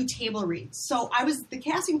 they do table reads. So I was the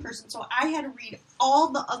casting person, so I had to read all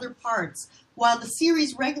the other parts while the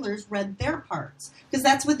series regulars read their parts. Because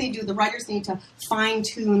that's what they do. The writers need to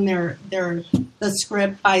fine-tune the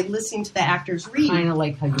script by listening to the actors read. Kind of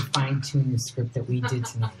like how you fine-tune the script that we did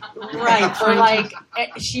tonight. Right. For like,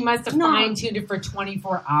 she must have fine-tuned it for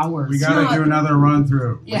 24 hours. We got to do another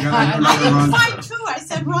run-through. Yeah. I didn't fine-tune. I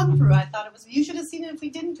said run-through. I thought it was, you should have seen it if we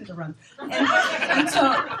didn't do the run. And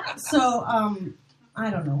so I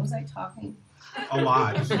don't know. Was I talking? A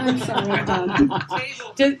lot. I'm sorry, I'm done.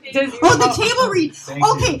 The table read.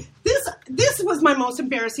 Okay, this was my most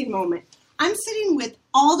embarrassing moment. I'm sitting with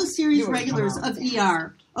all the series regulars of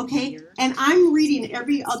ER, okay, and I'm reading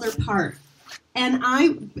every other part. And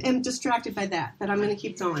I am distracted by that, but I'm going to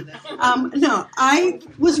keep going. No, I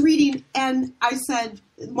was reading, and I said,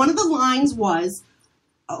 one of the lines was,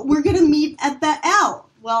 we're going to meet at the L.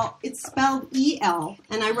 Well, it's spelled E-L,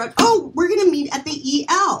 and I wrote, we're going to meet at the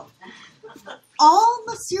E-L. All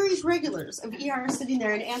the series regulars of ER are sitting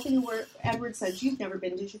there, and Anthony Edwards says, you've never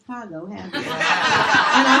been to Chicago, have you? And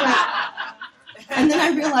I went, and then I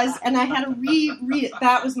realized, and I had to reread it.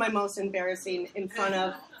 That was my most embarrassing in front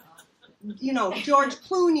of, George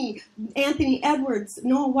Clooney, Anthony Edwards,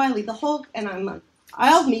 Noah Wiley, the whole, and I'm like,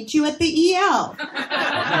 I'll meet you at the EL.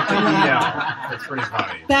 That's pretty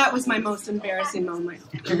funny. That was my most embarrassing moment.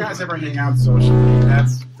 Do you guys ever hang out socially?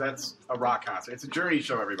 That's a rock concert. It's a journey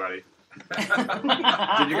show, everybody.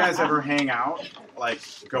 Did you guys ever hang out? Like,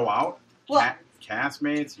 go out? Well,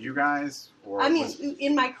 castmates, you guys? Or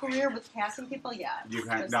in my career with casting people, yeah.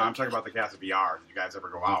 No, I'm talking about the cast of VR. Did you guys ever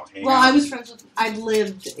go out? I was friends with, I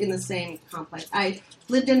lived in the same complex. I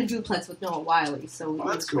lived in a duplex with Noah Wiley, so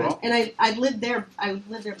that's cool. And I lived there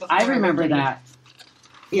before. I remember that.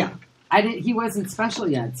 Yeah. He wasn't special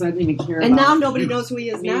yet, so I didn't even care And about now nobody knows who he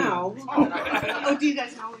is now. Do you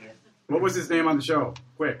guys know who he is? What was his name on the show?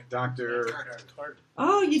 Quick, Dr.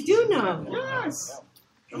 Oh, you do know. Yes.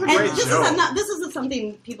 And this is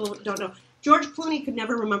something people don't know. George Clooney could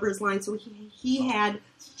never remember his lines, so he had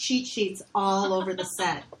cheat sheets all over the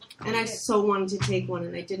set. And I so wanted to take one,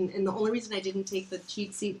 and I didn't. And the only reason I didn't take the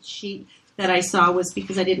cheat sheet that I saw was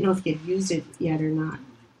because I didn't know if he had used it yet or not.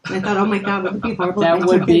 And I thought, oh my God, would it be horrible? That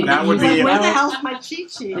would be. Where the hell's my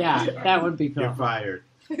cheat sheet? Yeah, that would be cool. You're fired.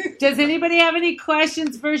 Does anybody have any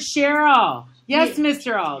questions for Cheryl? Yes,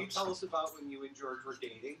 Mr. Alt. Can you tell us about when you and George were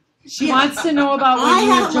dating? She wants to know about when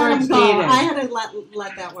you and George dated. I had to let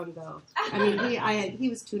that one go. I mean, he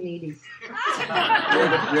was too needy. We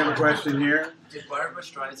have a question here. Did Barbara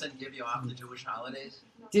Streisand give you off the Jewish holidays?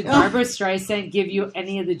 Did Barbara Streisand give you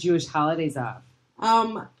any of the Jewish holidays off?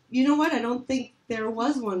 You know what? I don't think there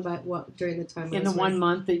was one, but during the time I In the was 1 working.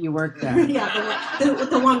 month that you worked there. Yeah,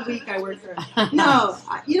 the 1 week I worked there. No,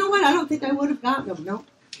 you know what? I don't think I would have gotten them. No,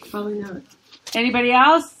 probably not. Anybody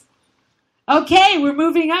else? Okay, we're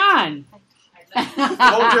moving on.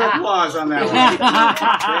 Hold your applause on that one.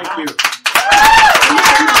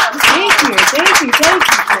 Thank you. Thank you, Carol.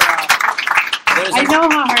 I know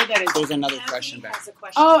how hard that is. There's another question back.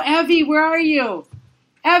 Oh, Evie, where are you?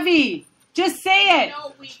 Evie, just say it.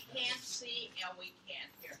 No, we can't see and we can't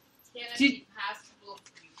hear. Can it Did- be possible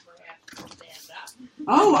for you perhaps to stand up?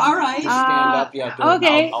 Oh, all right. Stand up, yeah. Do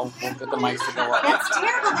okay. it. I'll get the mics to go up. That's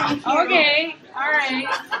terrible. Okay, all right.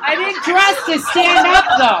 I didn't dress to stand up,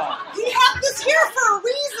 though. We have this here for a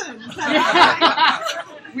reason.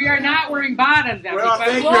 We are not wearing bottoms, Evie, Well, but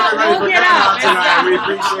thank you we'll everybody for get coming up. out tonight. We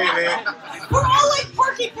appreciate it. We're all like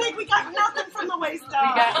Porky Pig. We got nothing from the waist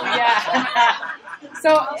down. Yeah.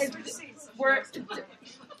 So, we're...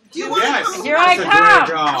 Do you want Yes. to? Here I That's a come.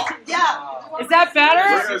 great call. Yeah. Is that We're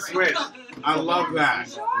better? gonna switch. I love that.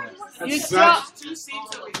 You That's still...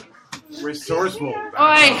 such resourceful. Oi,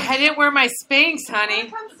 I didn't wear my Spanx,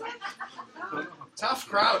 honey. Tough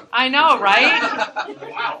crowd. I know, right?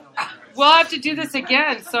 We'll have to do this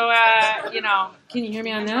again. So, can you hear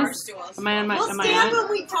me on this? Am I on my? We'll Am I stand on?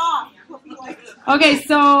 when we talk. Okay,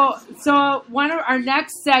 so one of our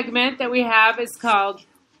next segment that we have is called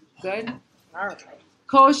 "Good,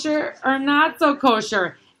 Kosher or Not So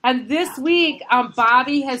Kosher," and this week,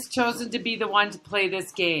 Bobby has chosen to be the one to play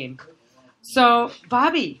this game. So,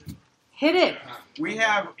 Bobby, hit it. We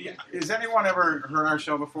have. Has anyone ever heard our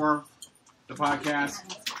show before? The podcast.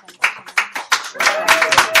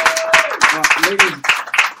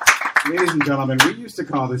 Ladies and gentlemen, we used to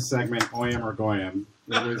call this segment Oyam or Goyam.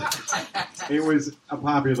 It was a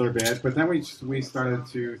popular bit, but then we started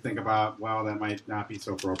to think about, well, that might not be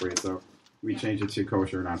so appropriate, so we changed it to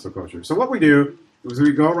kosher or not so kosher. So what we do is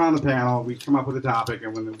we go around the panel, we come up with a topic,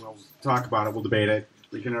 and we'll talk about it, we'll debate it.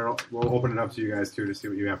 We'll open it up to you guys too to see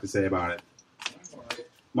what you have to say about it.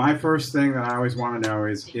 My first thing that I always want to know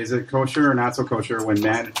is it kosher or not so kosher when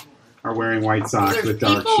men are wearing white socks with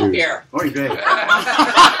dark shoes? Here. Oh, you did.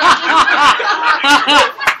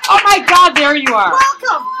 Oh my God, there you are.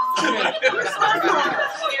 Welcome.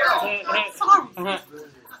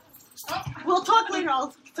 We'll talk later.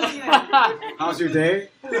 I'll tell you that. How's your day?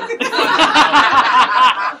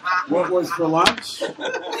 What was for lunch?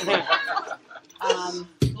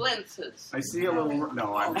 Blintzes. I see a little.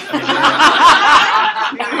 No, I'm.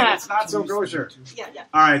 It's not so kosher. Yeah.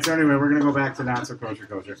 All right. So anyway, we're gonna go back to not so kosher.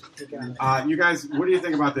 You guys, what do you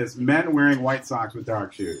think about this? Men wearing white socks with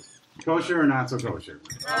dark shoes, kosher or not so kosher?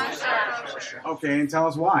 Okay, and tell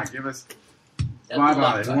us why. Give us why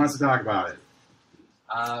about it. Who wants to talk about it?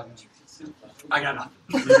 I got nothing.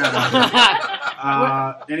 You got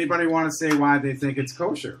nothing. Anybody want to say why they think it's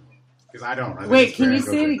kosher? Because I don't. I think Wait, it's can very you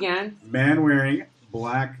say it kosher. again? Men wearing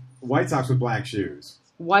white socks with black shoes.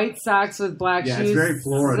 White socks with black Yeah, shoes. it's very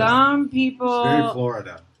Florida. Some people. It's very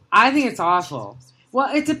Florida. I think it's awful.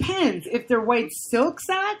 Well, it depends. If they're white silk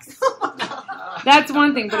socks, that's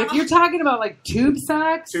one thing. But if you're talking about like tube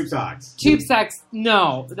socks, Tube socks.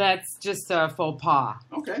 no, that's just a faux pas.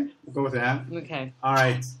 Okay, we'll go with that. Okay. All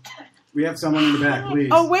right. We have someone in the back, please.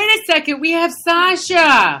 Oh, wait a second. We have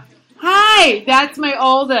Sasha. Hi, that's my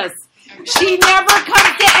oldest. She never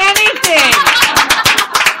comes to anything.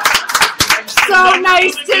 So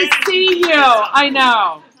nice to see you. I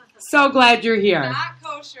know. So glad you're here. Not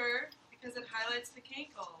kosher because it highlights the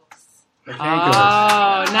cankles. The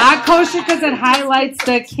Oh, not kosher because it highlights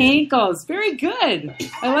the cankles. Very good.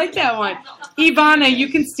 I like that one. Ivana, you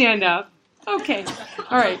can stand up. Okay.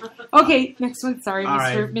 All right. Okay, next one. Sorry, All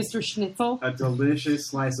right. Mr. Schnitzel. A delicious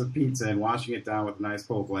slice of pizza and washing it down with a nice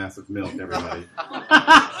cold glass of milk, everybody.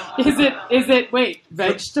 Is it, wait,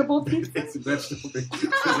 vegetable pizza? It's a vegetable pizza.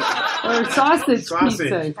 Or sausage Sausage.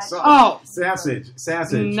 pizza?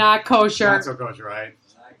 Sausage. Not kosher. Not so kosher, right?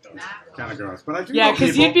 Kind of gross. But I do Yeah, know because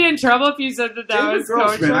people. you'd be in trouble if you said that David was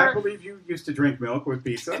kosher. Grossman, I believe you used to drink milk with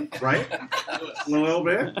pizza, right? A little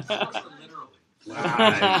bit.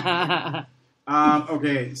 Right.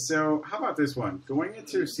 Okay, so how about this one? Going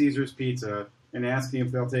into Caesar's Pizza and asking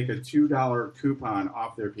if they'll take a $2 coupon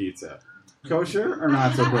off their pizza. Kosher or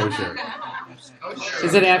not so kosher?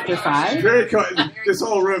 Is it after 5? Very this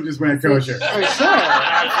whole room just went kosher. For sure.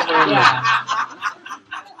 Absolutely. Yeah.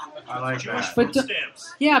 I like that.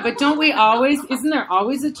 But don't we always, isn't there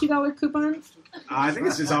always a $2 coupon? I think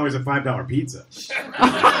it's just always a $5 pizza.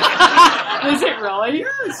 Is it really?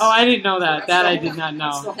 Yes. Oh, I didn't know that. That I did not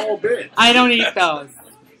That's the know. whole bit. I don't eat those.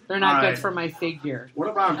 They're not All good right. for my figure. What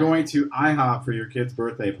about going to IHOP for your kid's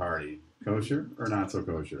birthday party? Kosher or not so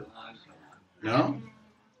kosher? No?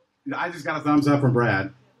 I just got a thumbs up from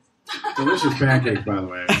Brad. Delicious pancakes, by the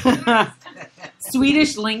way.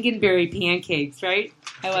 Swedish lingonberry pancakes, right?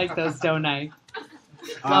 I like those, don't I?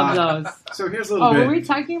 Love those. So here's a little Oh, bit. were we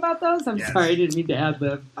talking about those? I'm Yes. sorry, I didn't mean to add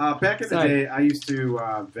them. Back in the Sorry. day, I used to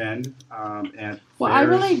vend at Well, I fairs.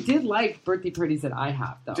 really did like birthday parties at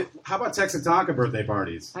IHOP, though. How about Texatonka birthday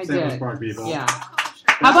parties? I St. Louis did. Park people. Yeah.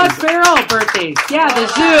 How about Farrell birthdays? Yeah, the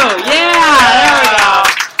zoo. Yeah, there we go.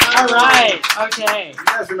 All right. Okay. You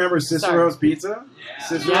guys remember Cicero's Pizza?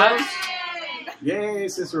 Cicero's? Yeah. Yay,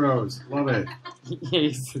 Cicero's. Love it.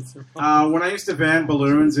 Yay, Cicero. When I used to vend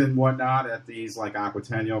balloons and whatnot at these like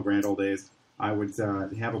Aquatennial grand old days, I would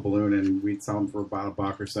have a balloon and we'd sell them for about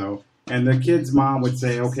 $1 or so. And the kid's mom would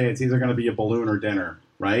say, okay, it's either going to be a balloon or dinner,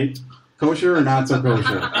 right? Kosher or not so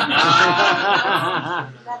kosher?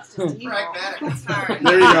 That's just evil.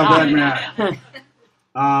 There you go, pragmatic.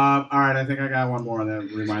 All right, I think I got one more, and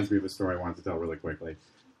that reminds me of a story I wanted to tell really quickly.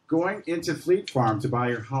 Going into Fleet Farm to buy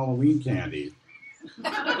your Halloween candy.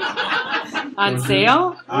 On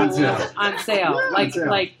sale? On sale. On sale. Yeah, Like on sale.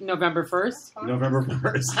 like November 1st? November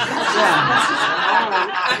 1st.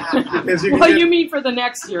 Yeah. Because you can Well, get- you mean for the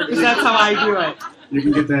next year, because that's how I do it. You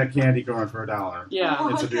can get that candy going for $1. Yeah.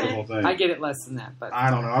 It's a beautiful thing. I get it less than that, but I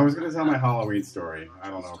don't know. I was going to tell my Halloween story. I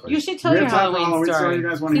don't know. But you should tell we your have time for Halloween story. You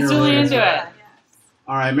guys want to He's hear really it? into it.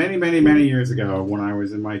 All right, many years ago, when I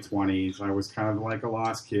was in my 20s, I was kind of like a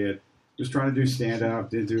lost kid. Was trying to do stand-up,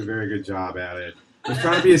 didn't do a very good job at it. Was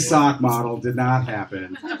trying to be a sock model, did not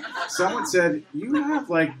happen. Someone said, you have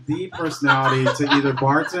like the personality to either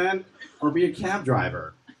bartend or be a cab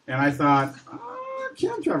driver. And I thought,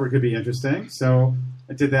 cab driver could be interesting. So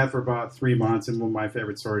I did that for about 3 months. And one of my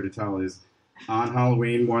favorite story to tell is on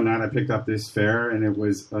Halloween, one night I picked up this fare, and it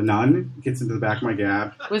was a nun gets into the back of my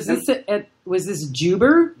cab. Was this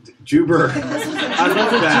Juber? Juber. I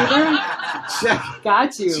love that. Check.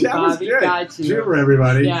 Got you, That was Bobby. good. Got you. Juber,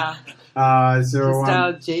 everybody. Yeah.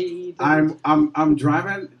 So Just I'm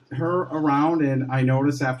driving her around, and I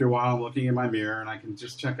notice after a while I'm looking in my mirror, and I can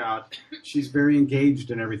just check out she's very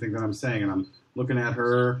engaged in everything that I'm saying, and I'm looking at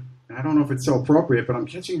her, and I don't know if it's so appropriate, but I'm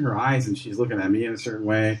catching her eyes, and she's looking at me in a certain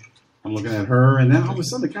way. I'm looking at her, and then all of a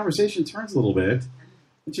sudden the conversation turns a little bit,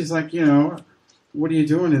 and she's like, what are you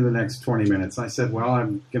doing in the next 20 minutes? I said, well,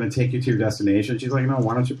 I'm going to take you to your destination. She's like, no,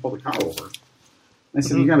 why don't you pull the car over? I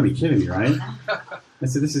said, you got to be kidding me, right? I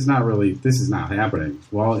said, this is not happening.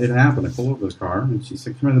 Well, it happened. I pulled over the car, and she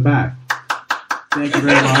said, come in the back. Thank you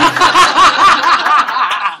very much.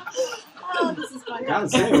 I gotta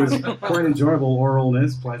say, it was quite enjoyable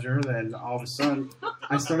oralness, pleasure. Then all of a sudden,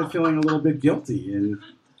 I started feeling a little bit guilty, and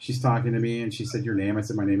she's talking to me, and she said, your name? I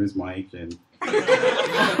said, my name is Mike, and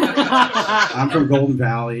I'm from Golden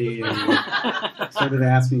Valley, and started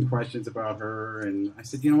asking questions about her, and I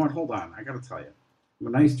said, you know what, hold on, I gotta tell you. I'm a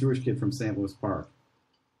nice Jewish kid from St. Louis Park.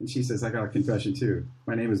 And she says, I got a confession too.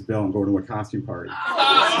 My name is Bill. I'm going to a costume party.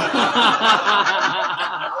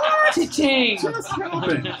 Cha-ching. Just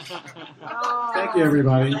helping. Thank you,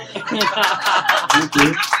 everybody. Thank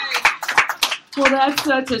you. Well, that's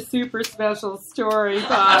such a super special story,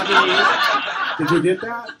 Bobby. Did you get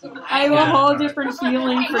that? I have a whole different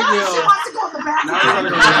feeling for you.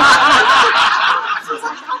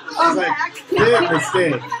 It's like, big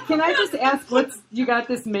mistake. Can I just ask, you got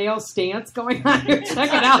this male stance going on here?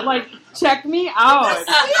 Check it out. Like, check me out.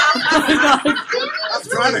 I'm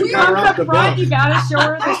trying to cover From up the the front, bump. you got to show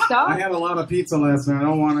her the I stuff. had a lot of pizza last night. I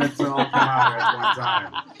don't want it to all come out at one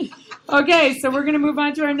time. Okay, so we're going to move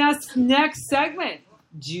on to our next segment.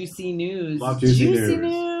 Juicy news. Love juicy news.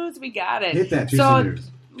 news. We got it. Hit that juicy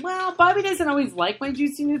news. Well, Bobby doesn't always like my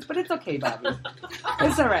juicy news, but it's okay, Bobby.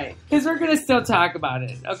 It's all right, because we're going to still talk about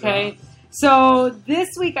it, okay? So this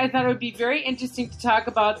week I thought it would be very interesting to talk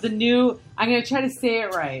about the new, I'm going to try to say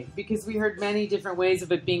it right, because we heard many different ways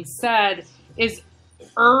of it being said, is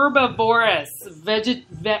herbivorous,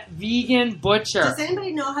 vegan butcher. Does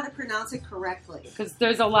anybody know how to pronounce it correctly? Because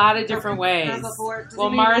there's a lot of different ways. Herbivore. Does Well, anybody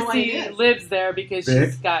know what Marcy it is? lives there because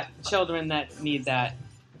Vic? she's got children that need that.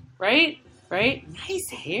 Right? Nice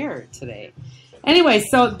hair today. Anyway,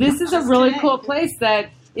 so this is a really cool place that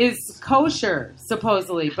is kosher,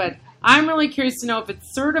 supposedly. But I'm really curious to know if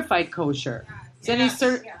it's certified kosher. Is any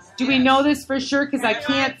do we know this for sure? Because I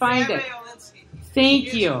can't find it.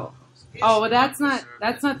 Thank you. Oh, well, that's not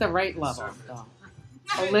the right level, though.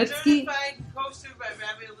 Olitsky?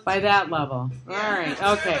 By that level. All right,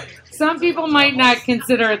 okay. Some people might not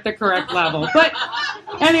consider it the correct level. But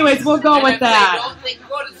anyways, we'll go with that.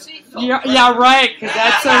 Yeah, right, because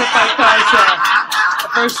that's certified kosher.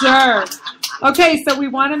 For sure. Okay, so we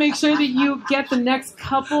want to make sure that you get the next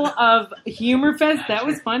couple of Humor Fest. That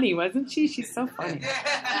was funny, wasn't she? She's so funny.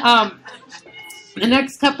 The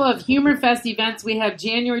next couple of Humor Fest events, we have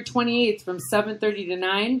January 28th from 7:30 to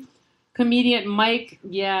 9. Comedian Mike,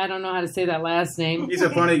 I don't know how to say that last name. He's a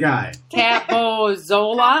funny guy.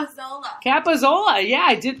 Capozola. Capozola. Yeah,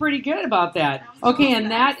 I did pretty good about that. Okay,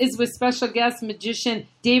 and that is with special guest magician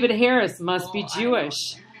David Harris. Must be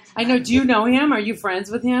Jewish. I know. Do you know him? Are you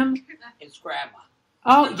friends with him? His grandma.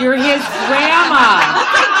 Oh, you're his grandma.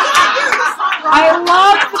 I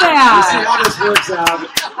love that. See how this works out.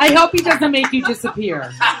 I hope he doesn't make you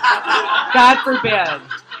disappear. God forbid.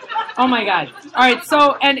 Oh my God. All right,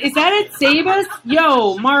 so, and is that at Sabas?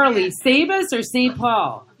 Yo, Marley, Sabas or St.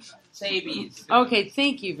 Paul? Sabies. Okay,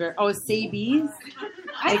 thank you very Sabes?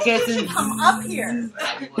 I think you should come up here.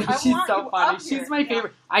 She's so funny. She's my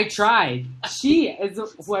favorite. I tried. She is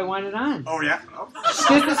who I wanted on. Oh, yeah?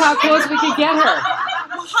 This is how close we could get her.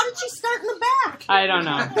 Well, how did she start in the back? I don't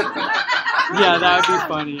know. Yeah, that would be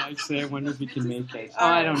funny, actually. I wonder if we can make it. Oh,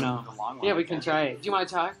 I don't know. Yeah, we can try it. Do you want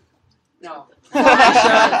to talk? No.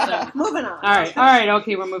 Sure. Moving on. All right,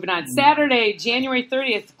 okay, we're moving on. Saturday, January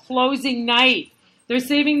 30th, closing night. They're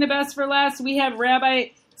saving the best for last. We have Rabbi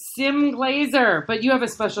Sim Glazer, but you have a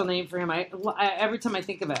special name for him. I every time I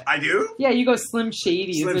think of it. I do? Yeah, you go Slim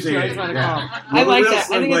Shady is Slim what you always Shady, want to yeah. call him. Well, I like the real that. I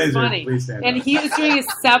Slim think it's Glazer, funny. please stand And up. he is doing his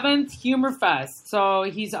 7th Humor Fest, so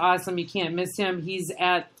he's awesome. You can't miss him. He's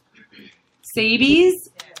at Sabies.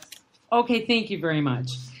 Okay, thank you very much.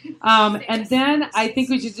 And then I think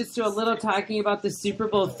we should just do a little talking about the Super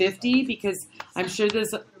Bowl 50 because I'm sure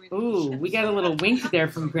there's. Ooh, we got a little wink there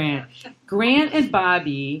from Grant. Grant and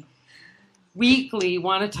Bobby weekly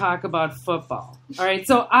want to talk about football. All right,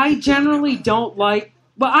 so I generally don't like.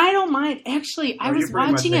 Well, I don't mind. Actually, I was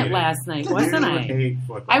watching it last night, wasn't I?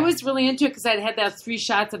 I was really into it because I'd had that 3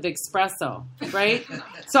 shots of espresso, right?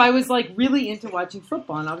 So I was like really into watching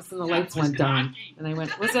football, and all of a sudden the lights went down, and I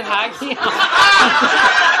went, "Was it hockey?"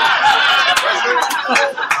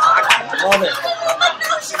 Love it.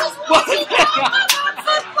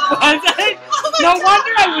 No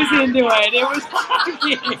wonder I was into it. It was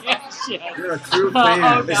hockey. Shit. You're a true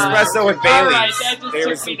fan. Espresso with All Baileys. right, that just There took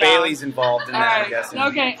was some me down. Baileys involved in All that, I'm right. guessing.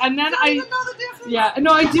 Okay, and then I don't know the difference. Yeah,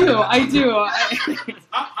 no, I do.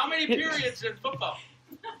 How many periods in football?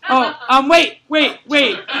 Oh, wait.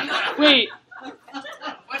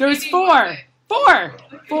 There's 4.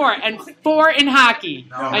 4, and 4 in hockey.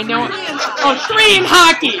 No, I know. 3. Oh, 3 in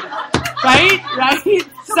hockey. Right?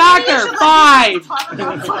 So Soccer, maybe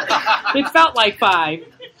you should 5. It felt like 5.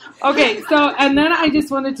 Okay, so, and then I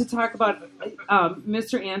just wanted to talk about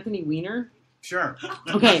Mr. Anthony Weiner. Sure.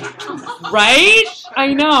 Okay, right?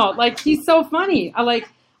 I know. Like, he's so funny. I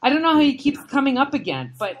don't know how he keeps coming up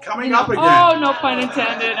again, but Coming up again. Oh, no pun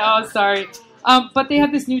intended. Oh, sorry. But they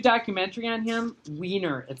have this new documentary on him,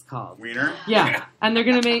 Weiner, it's called. Wiener? Yeah, and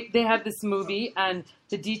they have this movie, and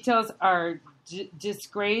the details are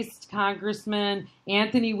disgraced Congressman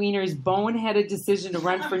Anthony Weiner's boneheaded decision to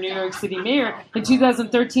run for New York City mayor in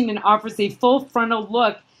 2013 and offers a full frontal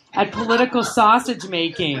look at political sausage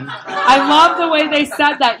making. I love the way they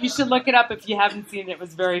said that. You should look it up if you haven't seen it. It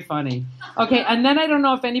was very funny. Okay, and then I don't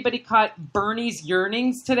know if anybody caught Bernie's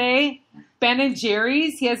Yearnings today. Ben &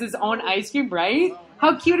 Jerry's, he has his own ice cream, right?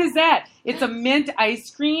 How cute is that? It's a mint ice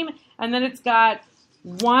cream, and then it's got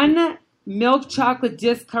 1 milk chocolate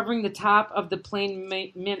disc covering the top of the plain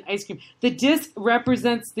mint ice cream. The disc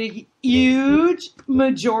represents the huge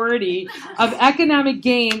majority of economic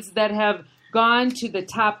gains that have gone to the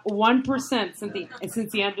top 1%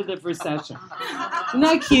 since the end of the recession. Isn't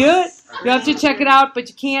that cute? You have to check it out, but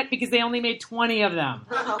you can't because they only made 20 of them.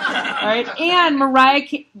 All right, and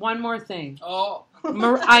one more thing. Oh.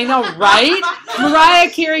 I know, right?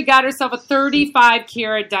 Mariah Carey got herself a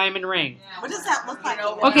 35-carat diamond ring. What does that look like?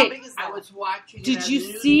 Okay. How big is that? I was watching. Did it on you the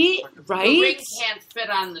news. see? The Right? ring can't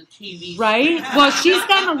fit on the TV. Right? Well, she's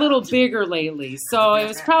gotten a little bigger lately, so it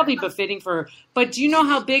was probably befitting for her. But do you know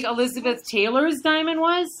how big Elizabeth Taylor's diamond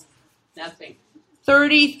was? Nothing.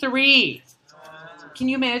 33. Can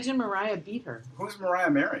you imagine Mariah beat her? Who's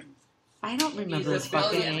Mariah marrying? I don't remember He's his a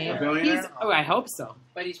fucking billionaire. name. A billionaire? I hope so.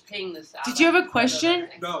 But he's paying this out. Did you have a question?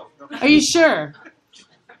 No. Are you sure?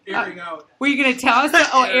 Airing out. Were you going to tell us?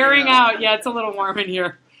 Oh, airing out. Yeah, it's a little warm in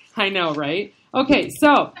here. I know, right? Okay,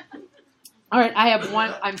 so, all right, I have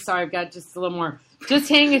one. I'm sorry, I've got just a little more. Just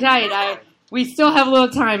hang tight. We still have a little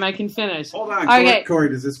time. I can finish. Hold on. Okay. Corey,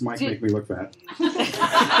 does this mic make me look fat?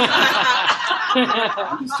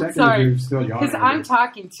 I'm just checking Sorry, if you're still young. because I'm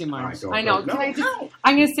talking too much. All right, go I know. for it. Can I just?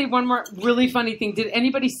 I'm going to say one more really funny thing. Did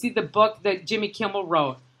anybody see the book that Jimmy Kimmel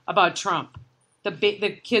wrote about Trump? The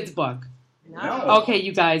kids' book. No. Okay,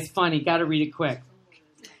 you guys, funny. Got to read it quick.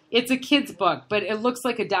 It's a kid's book, but it looks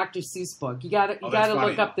like a Dr. Seuss book. You got to that's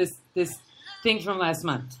look funny. up this thing from last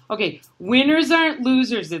month. Okay, winners aren't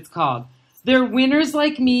losers. It's called. They're winners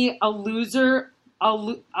like me. A loser's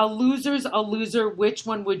a loser. Which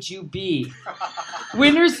one would you be?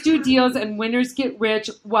 Winners do deals and winners get rich,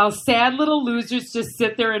 while sad little losers just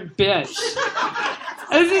sit there and bitch.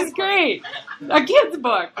 This is great. A kid's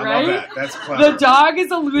book, I right? love that. That's clever. The dog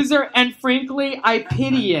is a loser, and frankly, I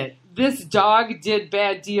pity it. This dog did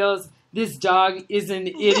bad deals. This dog is an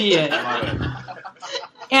idiot. I love it.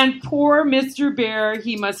 And poor Mr. Bear,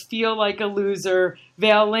 he must feel like a loser,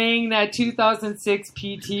 valeting that 2006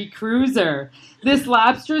 PT Cruiser. This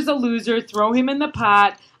lobster's a loser. Throw him in the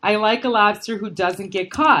pot. I like a lobster who doesn't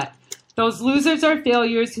get caught. Those losers are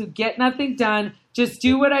failures who get nothing done. Just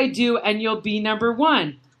do what I do, and you'll be number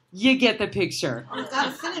one. You get the picture.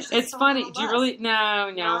 It's funny. Do you really?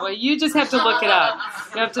 No. Well, you just have to look it up.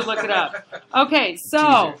 You have to look it up. Okay,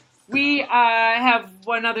 so we have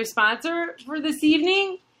one other sponsor for this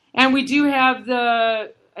evening, and we do have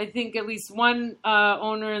I think at least one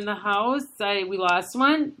owner in the house. We lost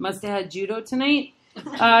one. Must have had judo tonight.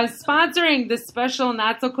 Sponsoring this special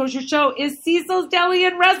Not So Kosher show is Cecil's Deli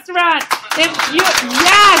and Restaurant.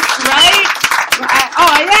 Yes, right?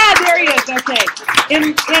 Oh, yeah, there he is. Okay.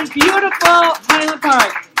 In beautiful Highland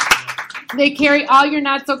Park. They carry all your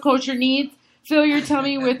not so kosher needs. Fill your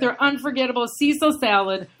tummy with their unforgettable Cecil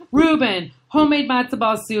salad, Reuben, homemade matzo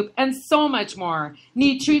ball soup, and so much more.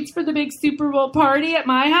 Need treats for the big Super Bowl party at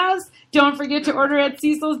my house? Don't forget to order at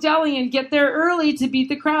Cecil's Deli and get there early to beat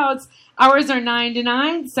the crowds. Hours are 9 to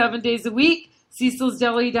 9, 7 days a week.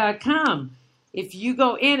 Cecil'sDeli.com. If you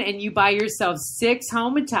go in and you buy yourself 6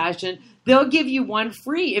 Hamantaschen, they'll give you one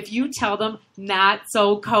free if you tell them not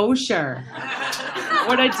so kosher.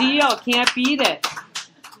 What a deal. Can't beat it.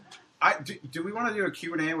 Do we want to do a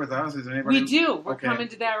Q&A with us? Is anybody? We do. We're Okay. coming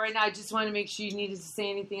to that right now. I just want to make sure you needed to say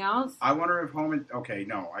anything else. I wonder if home. Okay,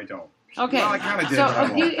 no, I don't. Okay. Well, I kind of did. So, but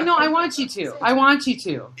I won't. no, I want you to.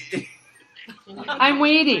 I'm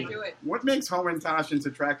waiting. What makes home and Tashins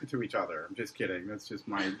attracted to each other? I'm just kidding. That's just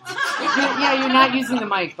my. Yeah, you're not using the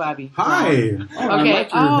mic, Bobby. Hi. Oh, I Okay.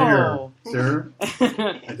 like your hair, sir.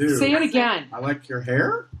 I do. Say it again. I like your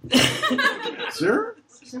hair, sir.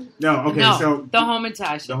 No, okay. No, So the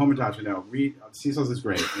Hamantaschen. the home and Tasha. No, Cecil's is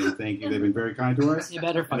great, and thank you. They've been very kind to us. You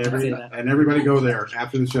better And, fucking say that. and everybody go there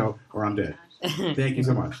after the show, or I'm dead. Thank you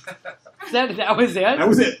so much. That was it? That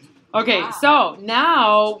was it. Okay, so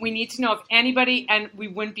now we need to know if anybody, and we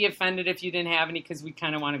wouldn't be offended if you didn't have any because we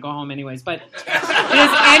kind of want to go home anyways, but does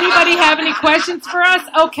anybody have any questions for us?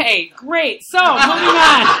 Okay, great. So, moving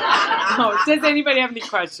on. No, does anybody have any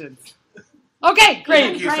questions? Okay,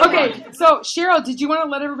 great. Thank you so Okay, so Cheryl, did you want to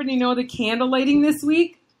let everybody know the candle lighting this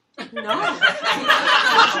week? No.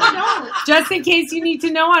 Just in case you need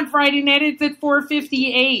to know, on Friday night it's at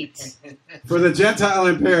 4:58. For the Gentile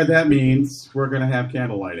impaired, that means we're going to have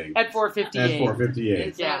candle lighting At 4:58. at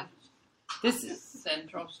 4:58. Yeah. This is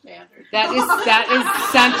Central Standard. that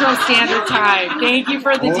is Central Standard Time. Thank you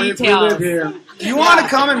for the Only if we details. live here. You want to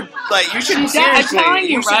come and you should I'm seriously. telling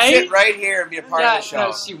you, should right? sit right here and be a part of the show.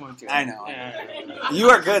 No, she won't do it. I know. Yeah. You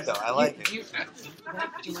are good though. I like it. Do you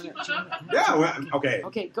want to? Yeah. Well, okay.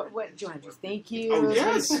 Okay. Go. What do you want to do? Thank you. Oh,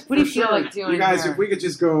 yes. What do you for feel sure. like doing? You guys, here? if we could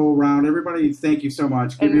just go around, everybody, thank you so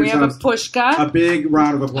much. Give And we have a yourselves pushka. a big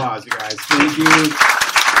round of applause, you guys. Thank you.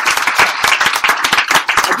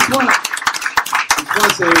 I just want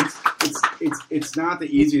to say it's not the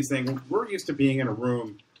easiest thing. We're used to being in a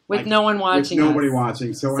room with no one watching. with nobody us.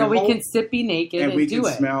 watching, so So I we hope- can sit, be naked, and and we do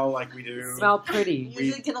can it. smell like we do. Smell pretty.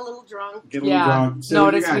 Usually get a little drunk. Get a little drunk. So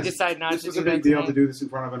Notice you we guys, decide not this to was do a big that deal tonight. to do this in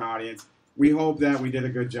front of an audience. We hope that we did a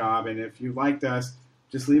good job, and if you liked us,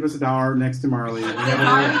 just leave us $1 next to Marley. We have a-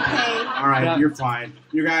 Already paid. All right, Yeah. you're fine.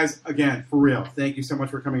 You guys, again, for real, thank you so much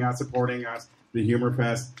for coming out, supporting us, the Humor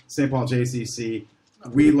Fest, St. Paul JCC.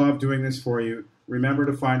 We love doing this for you. Remember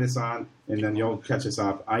to find us on, and then you'll catch us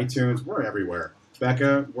up. iTunes, we're everywhere.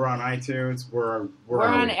 Becca, we're on iTunes. We're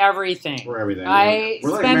on everything. We're everything. I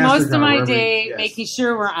We're like spend most of MasterCard, my wherever- day yes. making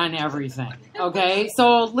sure we're on everything. Okay?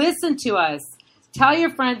 So listen to us. Tell your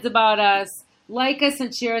friends about us. Like us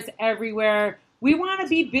and share us everywhere. We want to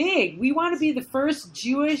be big. We want to be the first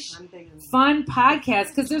Jewish fun podcast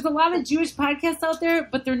because there's a lot of Jewish podcasts out there,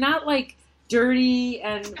 but they're not like dirty,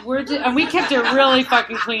 and we kept it really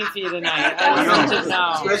fucking clean for you tonight. I just want you to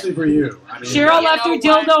know. Especially for you. I mean, Cheryl left her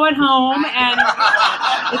dildo at home, and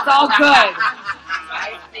it's all good.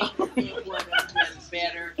 I think it would have been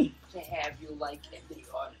better to have you like in the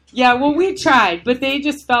audience. Yeah, well, we tried, but they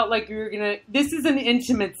just felt like we were gonna. This is an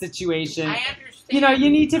intimate situation. I understand. You know, you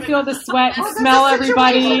need to feel the sweat and Oh, smell that's a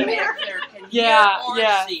everybody. situation. Back there can Yeah, hear or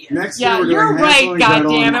yeah. see it. Next year Yeah, we're doing you're Hansel right, and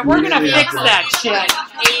Gretel goddammit. We're gonna immediately fix after. that shit.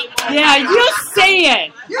 Table. Yeah, you say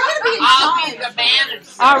it. You're going to be in I'll be charge. the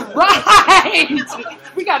manager. All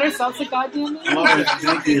right. We got ourselves a goddamn I love it.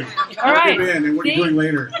 Thank you. All right. Welcome in, and what are you See? doing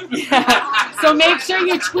later? Yeah. So make sure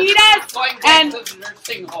you tweet us. Going back And to the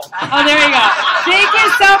nursing home. oh, there you go. Thank you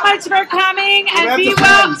so much for coming, Well, and that's be a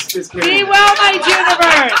well. friends. Just Be kidding. well, my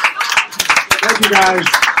Juniverse. Thank you guys.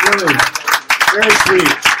 Really. Very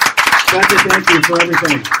sweet. Becca, thank you for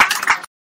everything.